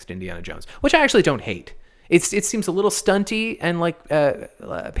be the next Indiana Jones, which I actually don't hate. It seems a little stunty and like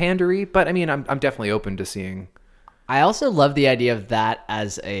pandery, but I mean, I'm definitely open to seeing. I also love the idea of that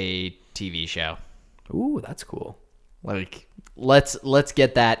as a TV show. Ooh, that's cool. Like, let's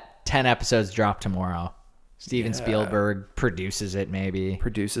get that 10 episodes dropped tomorrow. Steven Spielberg produces it, maybe.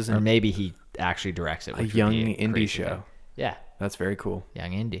 Produces or an, maybe he actually directs it. a Which young would be a indie crazy show. thing. Yeah, That's very cool.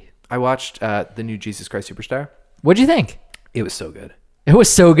 young indie. I watched the new Jesus Christ Superstar. What'd you think? It was so good. It was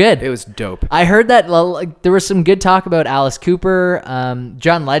so good. It was dope. I heard that like, there was some good talk about Alice Cooper.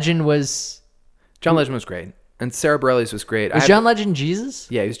 John Legend was great. And Sarah Bareilles was great. John Legend Jesus?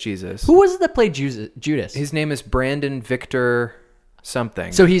 Yeah, he was Jesus. Who was it that played Judas? His name is Brandon Victor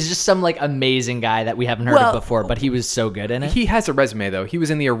something. So he's just some like amazing guy that we haven't heard of before, but he was so good in it. He has a resume, though. He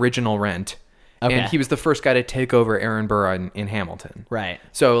was in the original Rent. Okay. And he was the first guy to take over Aaron Burr in Hamilton. Right.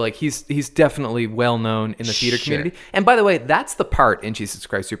 So like he's definitely well known in the theater Sure. community. And by the way, that's the part in Jesus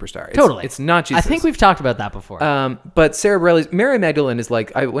Christ Superstar. Totally. It's not Jesus. I think we've talked about that before. But Sarah Bareilles, Mary Magdalene is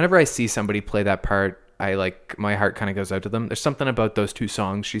like whenever I see somebody play that part, I like my heart kind of goes out to them. There's something about those two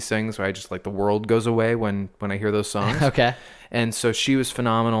songs she sings where I just like the world goes away when I hear those songs. Okay. And so she was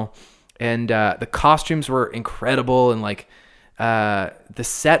phenomenal, and the costumes were incredible, and like the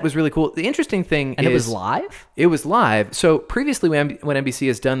set was really cool. The interesting thing and is it was live? It was live. So previously, when NBC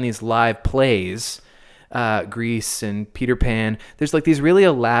has done these live plays, Grease and Peter Pan, there's like these really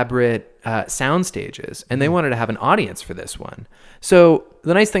elaborate sound stages, and they wanted to have an audience for this one. So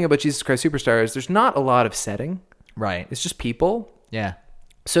the nice thing about Jesus Christ Superstar is there's not a lot of setting. Right. It's just people. Yeah.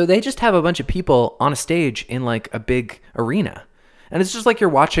 So they just have a bunch of people on a stage in like a big arena, and it's just like you're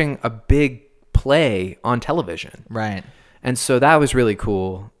watching a big play on television. Right. And so that was really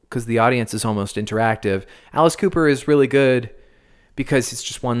cool because the audience is almost interactive. Alice Cooper is really good because it's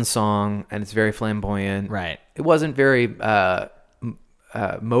just one song and it's very flamboyant. Right. It wasn't very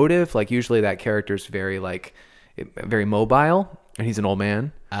motive. Like usually that character's very mobile, and he's an old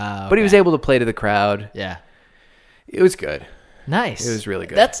man. But he was able to play to the crowd. Yeah. It was good. Nice. It was really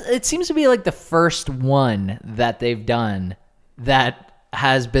good. It seems to be like the first one that they've done that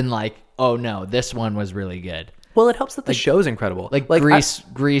has been like, oh no, this one was really good. Well, it helps that the show's incredible. Like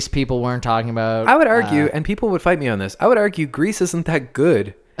Grease people weren't talking about. I would argue, and people would fight me on this, I would argue Grease isn't that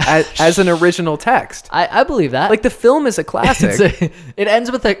good as an original text. I believe that. Like, the film is a classic. It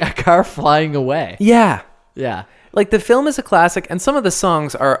ends with a car flying away. Yeah. Yeah. Like, the film is a classic, and some of the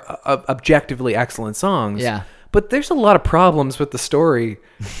songs are objectively excellent songs. Yeah. But there's a lot of problems with the story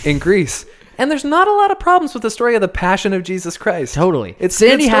in Grease. And there's not a lot of problems with the story of the Passion of Jesus Christ. Totally.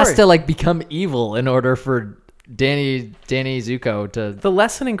 Sandy has to, like, become evil in order for Danny Zuko to... The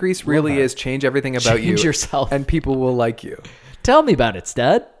lesson in Grease really is change everything about you. Change yourself. And people will like you. Tell me about it,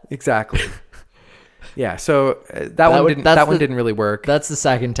 Stud. Exactly. Yeah, so that one didn't really work. That's the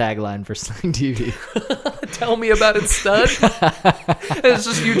second tagline for Sling TV. Tell me about it, Stud. It's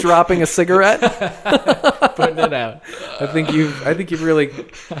just you dropping a cigarette, putting it out. I think you've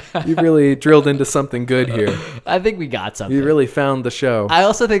really drilled into something good here. I think we got something. You really found the show. I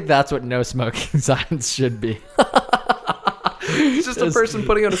also think that's what no smoking signs should be. It's just a person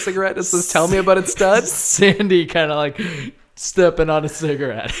putting out a cigarette that says, "Tell me about it, Stud." Sandy kind of like stepping on a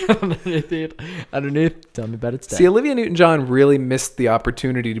cigarette underneath. Tell me about it, Stud. See, Olivia Newton-John really missed the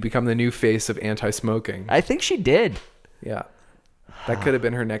opportunity to become the new face of anti-smoking. I think she did. Yeah, that could have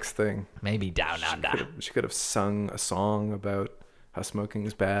been her next thing. Maybe Down Under. She could have sung a song about how smoking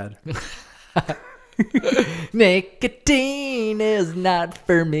is bad. Nicotine is not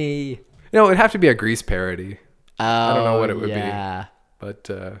for me. It'd have to be a Grease parody. I don't know what it would be. But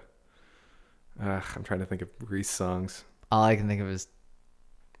I'm trying to think of Grease songs. All I can think of is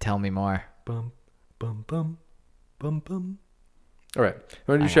Tell Me More. Bum, bum, bum, bum, bum. All right. You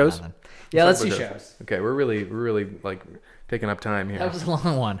want to do shows? Yeah, let's do shows. Okay, we're really like taking up time here. That was a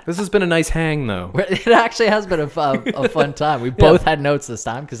long one. This has been a nice hang, though. It actually has been a fun time. We both had notes this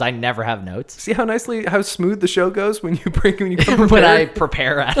time because I never have notes. See how smooth the show goes when you come prepared? When I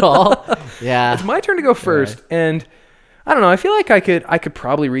prepare at all. Yeah. It's my turn to go first, right. And I don't know. I feel like I could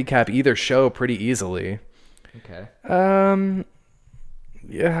probably recap either show pretty easily. Okay.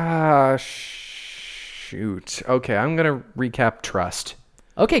 Yeah. Shoot. Okay, I'm gonna recap Trust.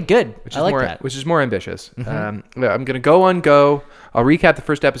 Okay, good. I like that. Which is more ambitious. Mm-hmm. I'm gonna go on Go. I'll recap the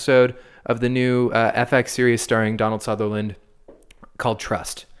first episode of the new FX series starring Donald Sutherland called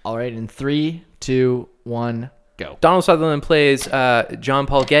Trust. All right, in 3, 2, 1, go. Donald Sutherland plays John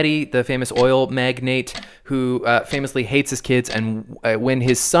Paul Getty, the famous oil magnate who famously hates his kids. And when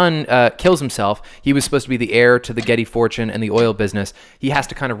his son kills himself, he was supposed to be the heir to the Getty fortune and the oil business. He has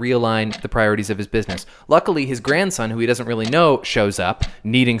to kind of realign the priorities of his business. Luckily, his grandson, who he doesn't really know, shows up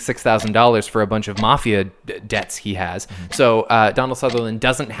needing $6,000 for a bunch of mafia debts he has. Mm-hmm. So Donald Sutherland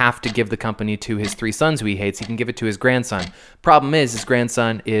doesn't have to give the company to his 3 sons who he hates. He can give it to his grandson. Problem is, his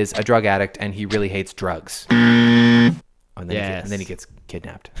grandson is a drug addict and he really hates drugs. And then he gets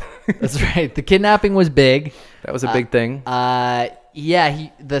kidnapped. That's right. The kidnapping was big. That was a big thing.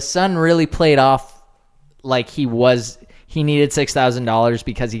 The son really played off like he needed $6,000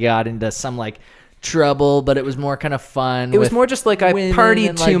 because he got into some like trouble, but it was more kind of fun. It was more just like I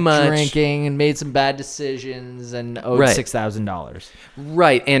partied too much, drinking, and made some bad decisions, and owed $6,000.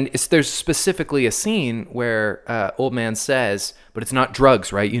 Right, and there's specifically a scene where old man says, "But it's not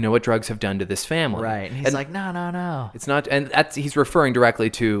drugs, right? You know what drugs have done to this family." Right, and he's like, "No, it's not." And he's referring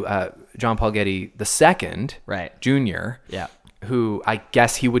directly to John Paul Getty II, right, Jr. Yeah. Who I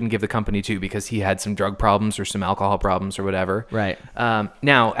guess he wouldn't give the company to because he had some drug problems or some alcohol problems or whatever. Right.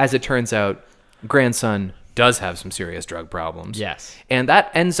 Now, as it turns out, grandson does have some serious drug problems. Yes. And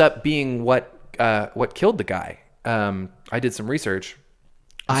that ends up being what killed the guy. I did some research.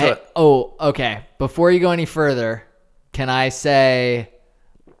 Okay. Before you go any further, can I say,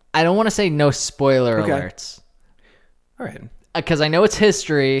 I don't want to say no spoiler alerts. All right. Because I know it's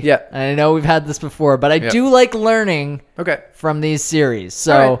history. Yeah. And I know we've had this before, but I do like learning from these series.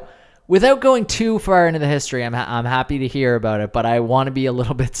 So without going too far into the history, I'm happy to hear about it, but I want to be a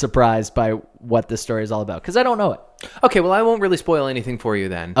little bit surprised by what this story is all about because I don't know it. Okay, well, I won't really spoil anything for you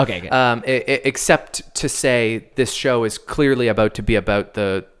then. Okay, good. Except to say this show is clearly about to be about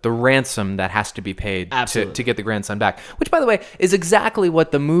the ransom that has to be paid to get the grandson back, which, by the way, is exactly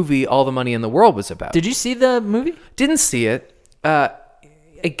what the movie All the Money in the World was about. Did you see the movie? Didn't see it.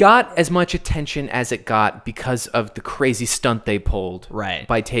 It got as much attention as it got because of the crazy stunt they pulled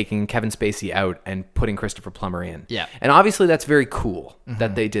by taking Kevin Spacey out and putting Christopher Plummer in. Yeah. And obviously that's very cool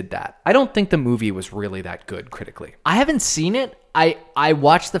that they did that. I don't think the movie was really that good critically. I haven't seen it. I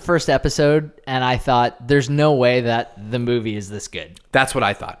watched the first episode and I thought there's no way that the movie is this good. That's what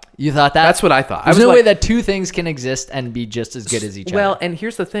I thought. You thought that? That's what I thought. There's no way that two things can exist and be just as good as each other. Well, and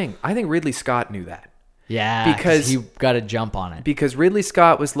here's the thing. I think Ridley Scott knew that. Yeah, because he got to jump on it. Because Ridley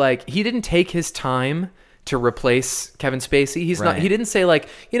Scott was like, he didn't take his time to replace Kevin Spacey. He's not. Right. He didn't say like,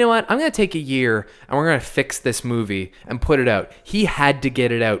 you know what, I'm going to take a year and we're going to fix this movie and put it out. He had to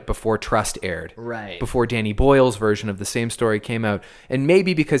get it out before Trust aired. Right. Before Danny Boyle's version of the same story came out. And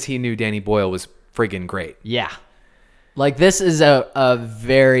maybe because he knew Danny Boyle was friggin' great. Yeah. Like, this is a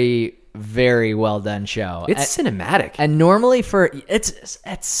very, very well done show. It's cinematic. And normally it's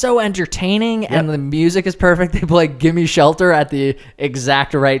so entertaining, and the music is perfect. They play Gimme Shelter at the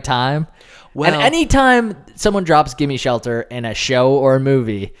exact right time. Well, and anytime someone drops Gimme Shelter in a show or a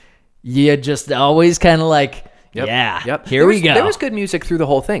movie, you just always kind of like, here we go. There was good music through the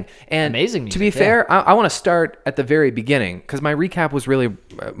whole thing. And amazing music, to be fair, I want to start at the very beginning, because my recap was really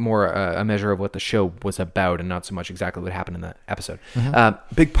more a measure of what the show was about and not so much exactly what happened in the episode.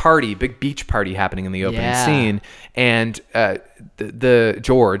 Big beach party happening in the opening scene. And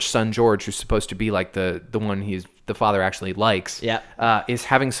the son George, who's supposed to be like the one the father actually likes, is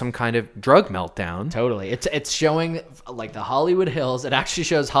having some kind of drug meltdown. Totally. It's showing like the Hollywood Hills. It actually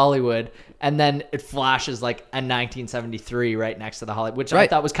shows Hollywood, and then it flashes like a 1973 right next to the Hollywood, which I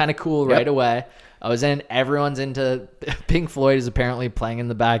thought was kind of cool right away. Everyone's into Pink Floyd is apparently playing in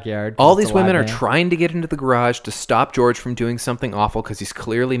the backyard. All these women are trying to get into the garage to stop George from doing something awful because he's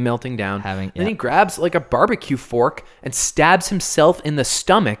clearly melting down. Then he grabs like a barbecue fork and stabs himself in the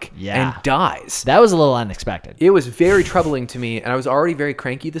stomach and dies. That was a little unexpected. It was very troubling to me, and I was already very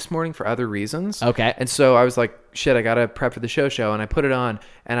cranky this morning for other reasons. Okay. And so I was like, shit, I got to prep for the show, and I put it on,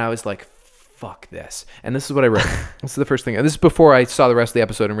 and I was like, fuck this. And this is what I wrote. This is the first thing. And this is before I saw the rest of the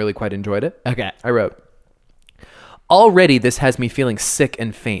episode and really quite enjoyed it. Okay. I wrote, already this has me feeling sick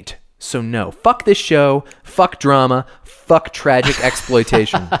and faint. So no, fuck this show, fuck drama, fuck tragic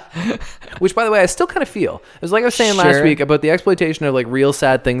exploitation. Which, by the way, I still kind of feel. It was like I was saying last week about the exploitation of like real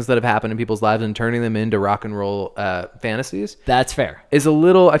sad things that have happened in people's lives and turning them into rock and roll fantasies. That's fair. I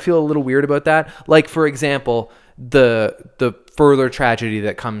feel a little weird about that. Like, for example, the further tragedy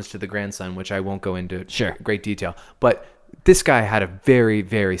that comes to the grandson, which I won't go into great detail, but this guy had a very,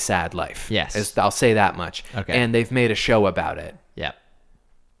 very sad life. Yes. I'll say that much. Okay. And they've made a show about it. Yeah.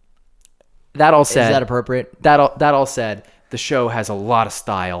 That all said, is that appropriate? That all said, the show has a lot of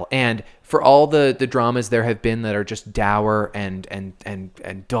style, and for all the dramas there have been that are just dour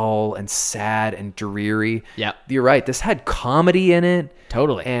and dull and sad and dreary. Yeah, you're right. This had comedy in it,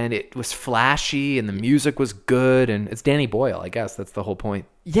 totally, and it was flashy, and the music was good, and it's Danny Boyle. I guess that's the whole point.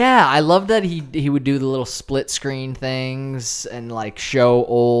 Yeah, I love that he would do the little split screen things and like show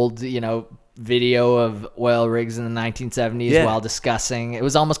old, video of oil rigs in the 1970s while discussing. It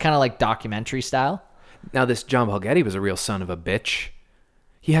was almost kind of like documentary style. Now, this John Paul Getty was a real son of a bitch.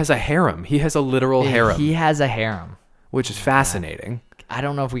 He has a harem. He has a literal harem. He has a harem. Which is fascinating. I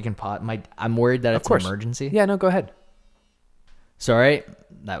don't know if we can I'm worried that it's an emergency. Yeah, no, go ahead. Sorry.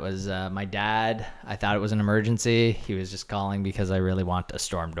 That was my dad. I thought it was an emergency. He was just calling because I really want a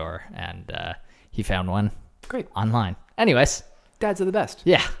storm door, and he found one. Great. Online. Anyways. Dads are the best.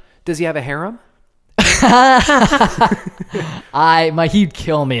 Yeah. Does he have a harem? He'd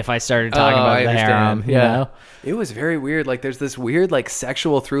kill me if I started talking about the harem. You know? It was very weird. Like, there's this weird, like,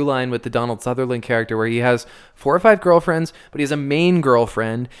 sexual through line with the Donald Sutherland character where he has 4 or 5 girlfriends, but he has a main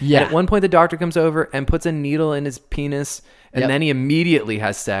girlfriend. Yeah. And at one point, the doctor comes over and puts a needle in his penis, and then he immediately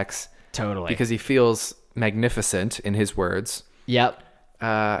has sex. Totally. Because he feels magnificent, in his words. Yep.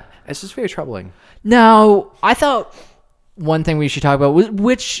 It's just very troubling. Now, I thought one thing we should talk about was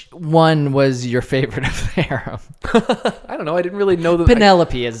which one was your favorite of the harem? I don't know. I didn't really know that.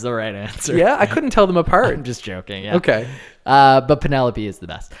 Penelope is the right answer. Yeah, I couldn't tell them apart. I'm just joking. Yeah. Okay. But Penelope is the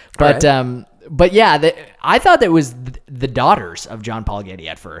best. But but yeah, I thought that was the daughters of John Paul Getty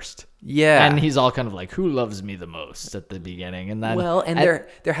at first. Yeah. And he's all kind of like, who loves me the most at the beginning? And then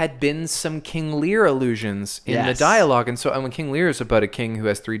there had been some King Lear allusions in the dialogue, and so when King Lear is about a king who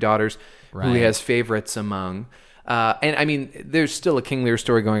has 3 daughters who he has favorites among. And I mean, there's still a King Lear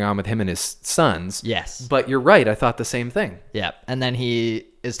story going on with him and his sons. Yes. But you're right. I thought the same thing. Yeah. And then he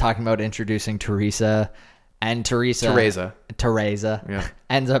is talking about introducing Teresa, and Teresa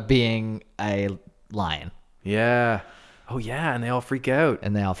ends up being a lion. Yeah. Oh, yeah. And they all freak out.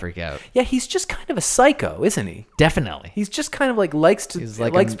 Yeah. He's just kind of a psycho, isn't he? Definitely. He's just kind of like likes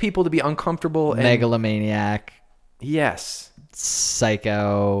people to be uncomfortable. Megalomaniac. Yes.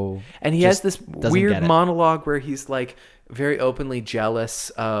 Psycho, and he has this weird monologue where he's like very openly jealous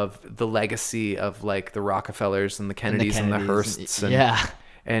of the legacy of like the Rockefellers and the Kennedys and the Hearsts,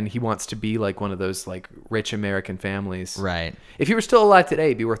 and he wants to be like one of those like rich American families. Right. If he were still alive today,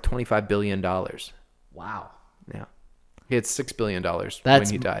 he'd be worth $25 billion. Wow. Yeah. He had $6 billion That's when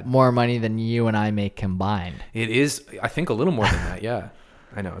he died. More money than you and I make combined. It is, I think, a little more than that. Yeah.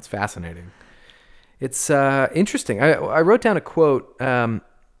 I know. It's fascinating. It's interesting. I wrote down a quote.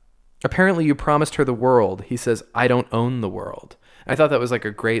 Apparently you promised her the world. He says, I don't own the world. I thought that was like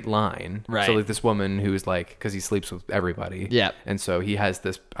a great line. Right. So like this woman who's like, because he sleeps with everybody. Yeah. And so he has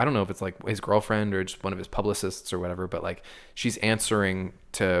this, I don't know if it's like his girlfriend or just one of his publicists or whatever, but like she's answering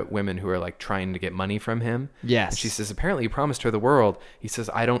to women who are like trying to get money from him. Yes. And she says, apparently you promised her the world. He says,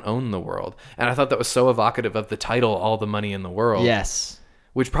 I don't own the world. And I thought that was so evocative of the title, All the Money in the World. Yes.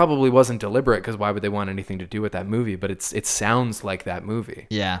 Which probably wasn't deliberate because why would they want anything to do with that movie? But it sounds like that movie.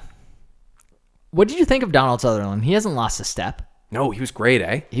 Yeah. What did you think of Donald Sutherland? He hasn't lost a step. No, he was great,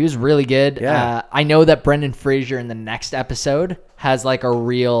 eh? He was really good. Yeah. I know that Brendan Fraser in the next episode has like a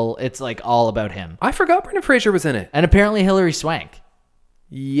real, it's like all about him. I forgot Brendan Fraser was in it. And apparently Hilary Swank.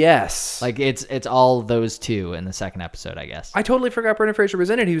 Yes. Like it's all those two in the second episode, I guess. I totally forgot Brendan Fraser was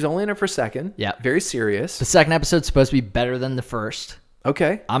in it. He was only in it for a second. Yeah. Very serious. The second episode's supposed to be better than the first.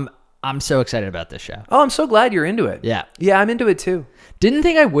 Okay. I'm so excited about this show. Oh, I'm so glad you're into it. Yeah. Yeah, I'm into it too. Didn't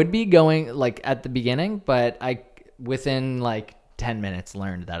think I would be going like at the beginning, but I within like 10 minutes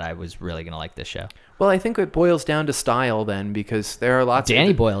learned that I was really going to like this show. Well, I think it boils down to style then, because there are lots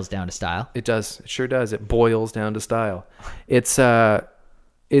Danny of... boils down to style. It does. It sure does. It boils down to style. It's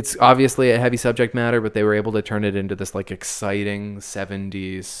obviously a heavy subject matter, but they were able to turn it into this like exciting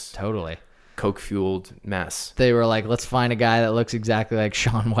 70s Totally. coke-fueled mess. They were like, let's find a guy that looks exactly like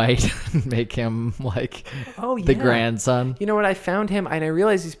Shaun White and make him like the grandson. You know what? I found him, and I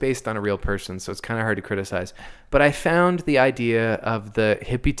realize he's based on a real person, so it's kind of hard to criticize. But I found the idea of the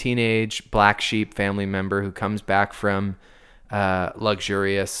hippie teenage black sheep family member who comes back from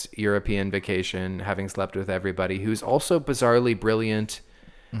luxurious European vacation, having slept with everybody, who's also bizarrely brilliant.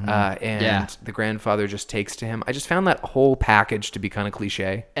 And the grandfather just takes to him. I just found that whole package to be kind of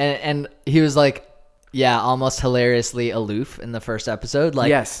cliche. And he was like, almost hilariously aloof in the first episode.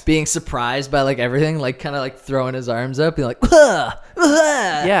 Like being surprised by like everything, like kind of like throwing his arms up, being like, his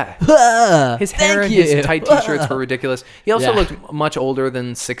hair and his tight t-shirts were ridiculous. He also looked much older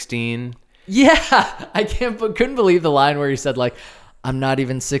than 16. Yeah, I couldn't believe the line where he said like, I'm not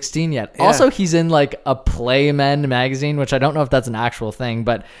even 16 yet. Yeah. Also, he's in like a Playmen magazine, which I don't know if that's an actual thing,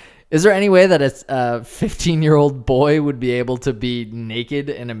 but is there any way that a 15-year-old boy would be able to be naked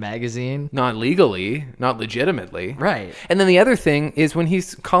in a magazine? Not legally, not legitimately. Right. And then the other thing is when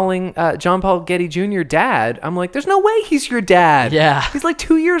he's calling John Paul Getty Jr. dad, I'm like, there's no way he's your dad. Yeah. He's like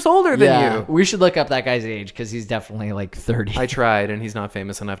 2 years older than you. We should look up that guy's age because he's definitely like 30. I tried, and he's not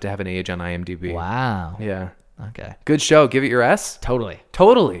famous enough to have an age on IMDb. Wow. Yeah. Okay. Good show. Give it your S? Totally.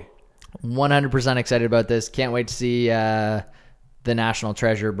 100% excited about this. Can't wait to see the national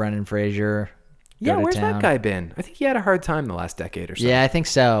treasure, Brendan Fraser. Yeah, where's that guy been? I think he had a hard time the last decade or so. Yeah, I think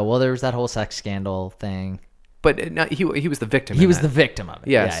so. Well, there was that whole sex scandal thing. But he was the victim. He was the victim of it.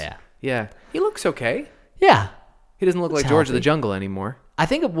 Yes. Yeah. He looks okay. Yeah. He doesn't look like George of the Jungle anymore. I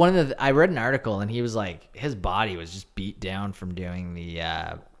think I read an article and he was like, his body was just beat down from doing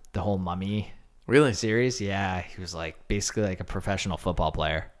the whole Mummy series. Yeah, he was like basically like a professional football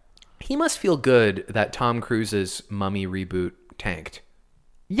player. He must feel good that Tom Cruise's Mummy reboot tanked.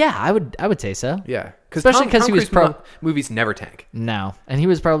 Yeah, I would say so. Yeah, especially because he was movies never tank. No, and he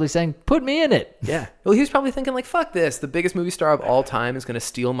was probably saying, "Put me in it." Yeah. Well, he was probably thinking like, "Fuck this! The biggest movie star of all time is going to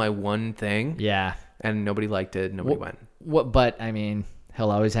steal my one thing." Yeah, and nobody liked it. Nobody went. But I mean,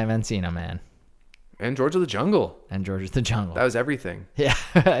 he'll always have Encino Man. And George of the Jungle. That was everything. Yeah.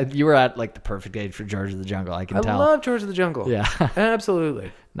 You were at like the perfect age for George of the Jungle, I can tell. I love George of the Jungle. Yeah.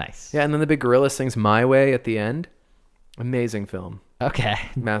 Absolutely. Nice. Yeah, and then the big gorilla sings My Way at the end. Amazing film. Okay.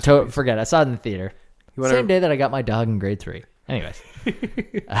 Masterpiece. Forget it. I saw it in the theater. Same day that I got my dog in grade 3. Anyways.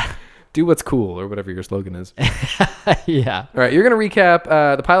 Do what's cool, or whatever your slogan is. Yeah. All right, you're going to recap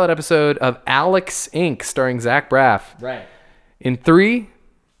the pilot episode of Alex Inc., starring Zach Braff. Right. In 3,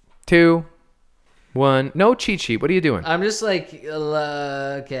 2, 1. No cheat sheet. What are you doing? I'm just like,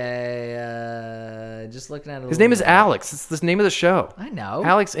 okay, just looking at it. His name is Alex. It's the name of the show. I know.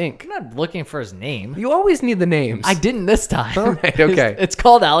 Alex Inc. I'm not looking for his name. You always need the names. I didn't this time. All right, okay. It's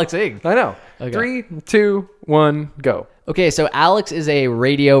called Alex Inc. I know. Okay. 3, 2, 1, go. Okay, so Alex is a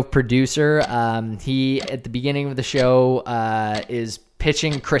radio producer. He, at the beginning of the show, is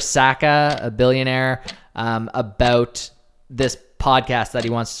pitching Chris Sacca, a billionaire, about this podcast that he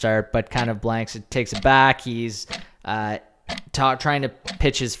wants to start, but kind of blanks. It takes it back. He's trying to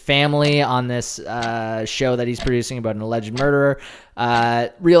pitch his family on this show that he's producing about an alleged murderer.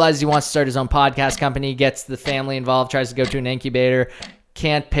 Realizes he wants to start his own podcast company, gets the family involved, tries to go to an incubator,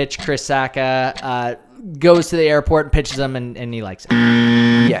 can't pitch Chris Sacca, goes to the airport and pitches him, and he likes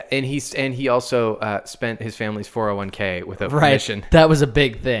it. Yeah, and he also spent his family's 401k without Right. permission. That was a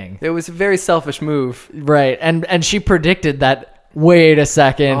big thing. It was a very selfish move. Right. And she predicted that, wait a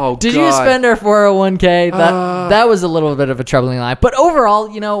second. Oh, Did God. you spend our 401k? That was a little bit of a troubling line. But overall,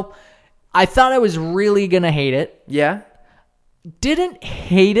 I thought I was really going to hate it. Yeah? Didn't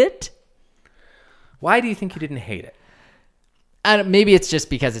hate it. Why do you think you didn't hate it? And maybe it's just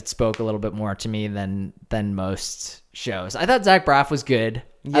because it spoke a little bit more to me than most shows. I thought Zach Braff was good.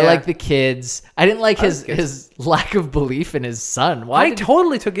 I Yeah. like the kids. I didn't like his lack of belief in his son. Why? I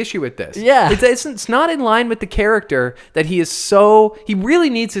totally took issue with this. Yeah. It's not in line with the character that he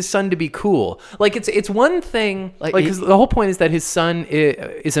really needs his son to be cool. Like it's one thing, like, 'cause the whole point is that his son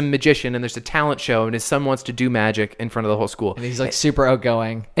is a magician and there's a talent show and his son wants to do magic in front of the whole school. And he's like super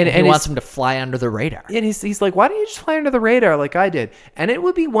outgoing. And he wants him to fly under the radar. And he's like, why don't you just fly under the radar like I did? And it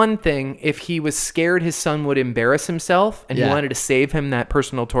would be one thing if he was scared his son would embarrass himself and he wanted to save him that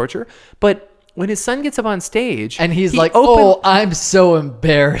personal torture. But when his son gets up on stage and he's like, oh, I'm so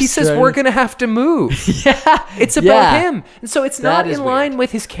embarrassed. He says, we're going to have to move. Yeah. It's about him. And so it's not in line weird.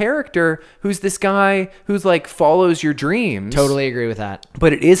 with his character, who's this guy who's like follows your dreams. Totally agree with that.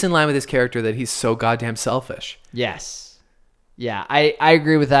 But it is in line with his character that he's so goddamn selfish. Yes. Yeah, I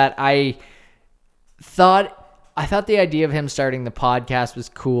agree with that. I thought the idea of him starting the podcast was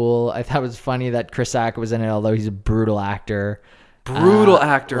cool. I thought it was funny that Chris Sack was in it, although he's a brutal actor. Brutal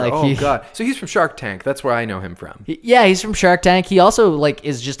actor. Like God. So he's from Shark Tank. That's where I know him from. Yeah, he's from Shark Tank. He also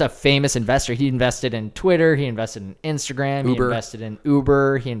is just a famous investor. He invested in Twitter. He invested in Instagram. Uber. He invested in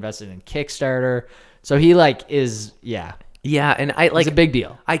Uber. He invested in Kickstarter. So he is. Yeah, and It's a big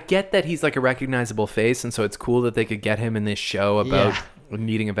deal. I get that he's like a recognizable face, and so it's cool that they could get him in this show about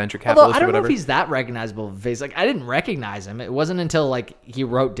needing a venture capitalist. Although I don't or whatever. know if he's that recognizable of a face. Like I didn't recognize him. It wasn't until he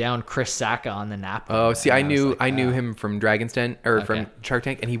wrote down Chris Sacca on the napkin. Oh, see, I knew him from Dragon's Den from Shark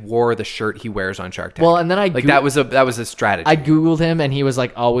Tank, and he wore the shirt he wears on Shark Tank. Well, and then that was a strategy. I googled him, and he was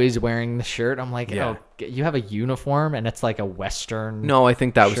always wearing the shirt. I'm like, Yeah. oh, you have a uniform, and it's like a Western. No, I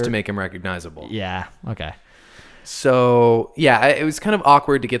think that was shirt. to make him recognizable. Yeah. Okay. So, yeah, it was kind of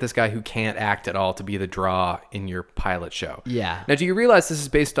awkward to get this guy who can't act at all to be the draw in your pilot show. Yeah. Now, do you realize this is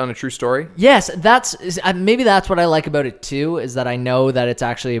based on a true story? Yes, maybe that's what I like about it too, is that I know that it's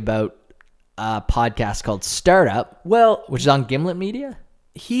actually about a podcast called Startup, which is on Gimlet Media.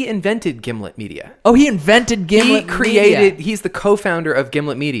 He invented Gimlet Media. Oh, he invented Gimlet Media. He's the co-founder of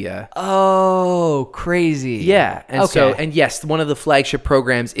Gimlet Media. Oh, crazy. Yeah. And Okay. yes, one of the flagship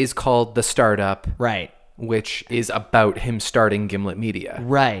programs is called The Startup. Right. Which is about him starting Gimlet Media.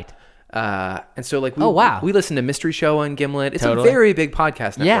 Right. And so we listen to Mystery Show on Gimlet. It's Totally. a very big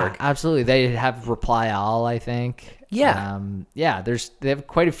podcast network. Yeah, absolutely. They have Reply All, I think. Yeah. They have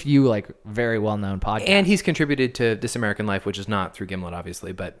quite a few very well-known podcasts. And he's contributed to This American Life, which is not through Gimlet,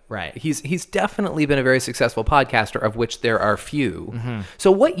 obviously, but right. He's definitely been a very successful podcaster, of which there are few. Mm-hmm.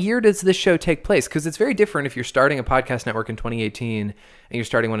 So what year does this show take place? Because it's very different if you're starting a podcast network in 2018 and you're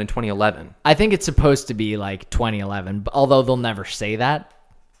starting one in 2011. I think it's supposed to be 2011, although they'll never say that.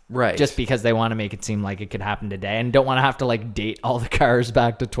 Right. Just because they want to make it seem like it could happen today and don't want to have to date all the cars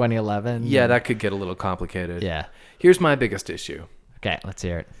back to 2011. Yeah, that could get a little complicated. Yeah. Here's my biggest issue. Okay, let's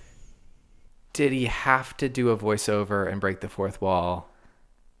hear it. Did he have to do a voiceover and break the fourth wall?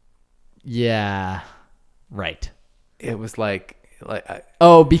 Yeah. Right. It was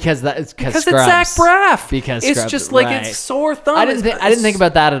because because it's Zach Braff. Because it's Scrubs, just right. it's sore thumb. I didn't think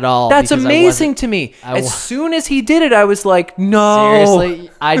about that at all. That's because amazing to me. As soon as he did it, I was like, no.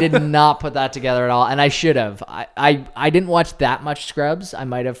 Seriously, I did not put that together at all, and I should have. I didn't watch that much Scrubs. I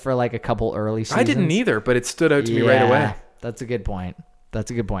might have for a couple early seasons. I didn't either, but it stood out to me right away. That's a good point.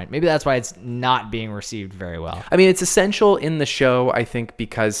 Maybe that's why it's not being received very well. I mean, it's essential in the show, I think,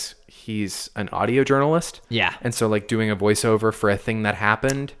 because he's an audio journalist. Yeah. And so doing a voiceover for a thing that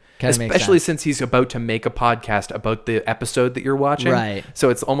happened, Kinda makes especially sense. since he's about to make a podcast about the episode that you're watching. Right. So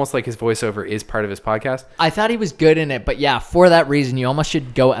it's almost like his voiceover is part of his podcast. I thought he was good in it, but yeah, for that reason, you almost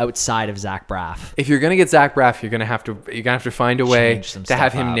should go outside of Zach Braff. If you're gonna get Zach Braff, you're gonna have to find a way Change some to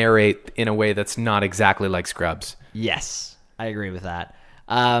have stuff him up. narrate in a way that's not exactly like Scrubs. Yes, I agree with that.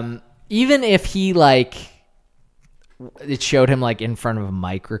 Even if he it showed him in front of a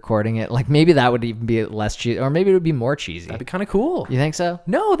mic recording it, maybe that would even be less cheesy, or maybe it would be more cheesy. That'd be kind of cool. You think so?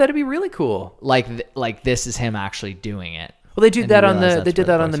 No, that'd be really cool. This is him actually doing it. Well, they did And that you on realize the that's where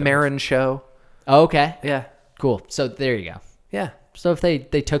the on the voiceover is. Marin show. Oh, okay. Yeah, Cool. So there you go. yeah. So if they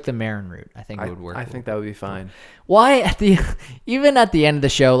took the Marin route, I think it would work. I think that would be fine. Why even at the end of the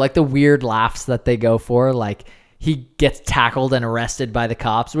show, the weird laughs that they go for, he gets tackled and arrested by the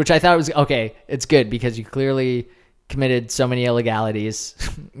cops, which I thought was okay. It's good because you clearly committed so many illegalities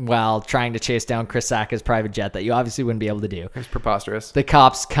while trying to chase down Chris Sacca's private jet that you obviously wouldn't be able to do. It's preposterous. The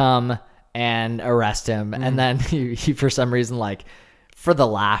cops come and arrest him, and then he for some reason, like, for the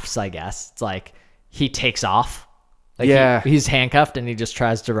laughs, I guess, it's like he takes off. Like he's handcuffed and he just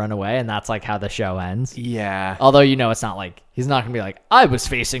tries to run away, and that's like how the show ends. Yeah. Although, it's not like he's not gonna be like, I was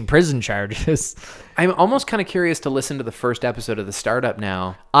facing prison charges. I'm almost kind of curious to listen to the first episode of The Startup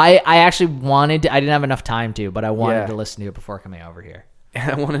now. I actually wanted to, I didn't have enough time to, but I wanted to listen to it before coming over here. And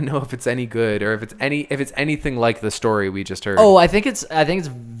I want to know if it's any good or if it's anything like the story we just heard. Oh, I think it's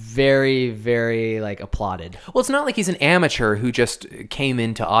very, very like applauded. Well, it's not like he's an amateur who just came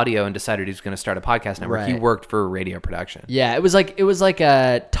into audio and decided he was going to start a podcast network. Right. He worked for radio production. Yeah, it was like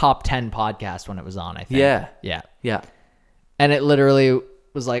a top 10 podcast when it was on, I think. Yeah. And it literally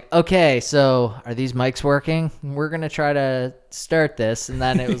was like, okay, so are these mics working? We're going to try to start this. And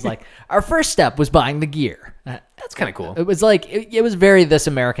then it was like, our first step was buying the gear. That's kind of cool. It was like, it was very This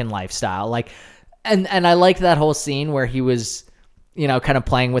American Lifestyle. Like, and I liked that whole scene where he was, kind of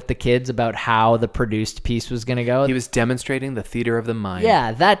playing with the kids about how the produced piece was going to go. He was demonstrating the theater of the mind.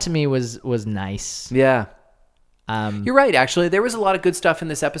 Yeah, that to me was nice. Yeah. You're right, actually. There was a lot of good stuff in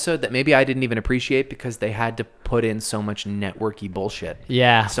this episode that maybe I didn't even appreciate because they had to put in so much networky bullshit.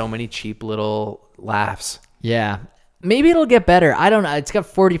 Yeah. So many cheap little laughs. Yeah. Maybe it'll get better. I don't know. It's got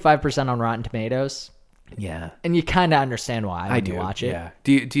 45% on Rotten Tomatoes. Yeah. And you kind of understand why when you watch it. Yeah.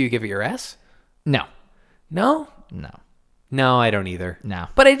 Do you give it your S? No. No? No, I don't either. No.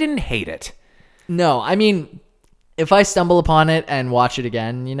 But I didn't hate it. No. I mean, if I stumble upon it and watch it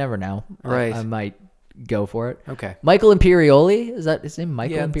again, you never know. Right. I might go for it. Okay. Michael Imperioli, is that his name?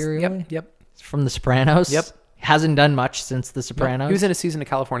 Michael Imperioli? Yep. From The Sopranos? Yep. Hasn't done much since The Sopranos. He was in a season of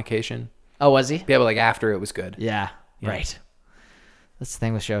Californication. Oh, was he? Yeah, but like after it was good. Yeah. Right. That's the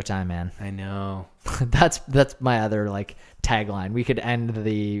thing with Showtime, man. I know. That's my other like tagline. We could end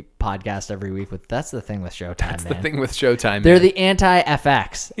the podcast every week with that's the thing with Showtime. That's man. the thing with Showtime. They're man. the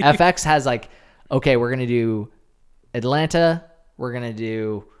anti-FX. FX has like, okay, we're gonna do Atlanta. We're gonna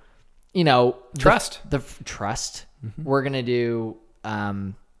do, Trust. The Trust. Mm-hmm. We're gonna do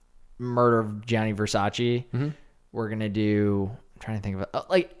Murder of Gianni Versace. Mm-hmm. We're gonna do. I'm trying to think of it.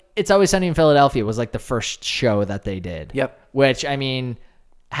 Like It's Always Sunny in Philadelphia was like the first show that they did. Yep. Which I mean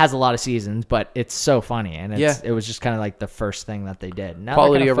has a lot of seasons, but it's so funny, and it was just kind of like the first thing that they did. Now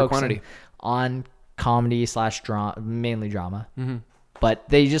quality over quantity on comedy / drama, mainly drama. Mm-hmm. But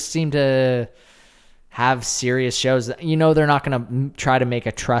they just seem to have serious shows that, they're not going to try to make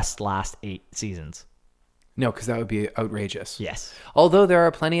a Trust last 8 seasons. No, because that would be outrageous. Yes. Although there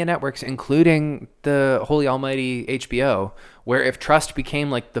are plenty of networks, including the holy almighty HBO, where if Trust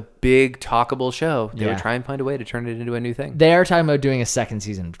became like the big talkable show, they would try and find a way to turn it into a new thing. They are talking about doing a second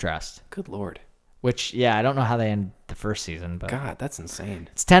season of Trust. Good Lord. Which, I don't know how they end the first season, but God, that's insane.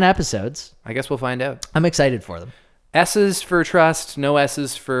 It's 10 episodes. I guess we'll find out. I'm excited for them. S's for Trust, no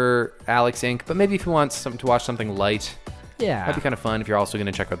S's for Alex Inc. But maybe if you want to watch something light, that'd be kind of fun if you're also going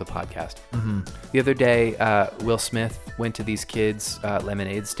to check out the podcast. Mm-hmm. The other day, Will Smith went to these kids'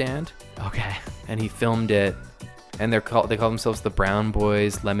 lemonade stand. Okay. And he filmed it, and they call themselves the Brown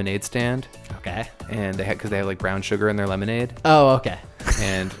Boys Lemonade Stand. Okay. And because they have like brown sugar in their lemonade. Oh, okay.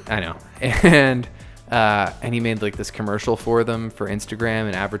 And I know. And he made like this commercial for them for Instagram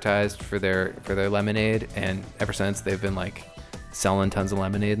and advertised for their lemonade. And ever since they've been like selling tons of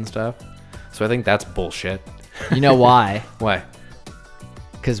lemonade and stuff. So I think that's bullshit. You know why? Why?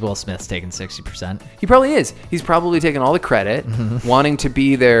 Because Will Smith's taking 60%. He probably is. He's probably taking all the credit, wanting to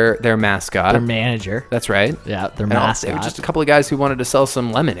be their mascot. Their manager. That's right. Yeah, their and mascot. They were just a couple of guys who wanted to sell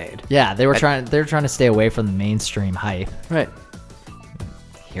some lemonade. Yeah, they were trying to stay away from the mainstream hype. Right.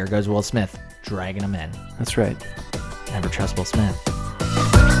 Here goes Will Smith, dragging him in. That's right. Never trust Will Smith.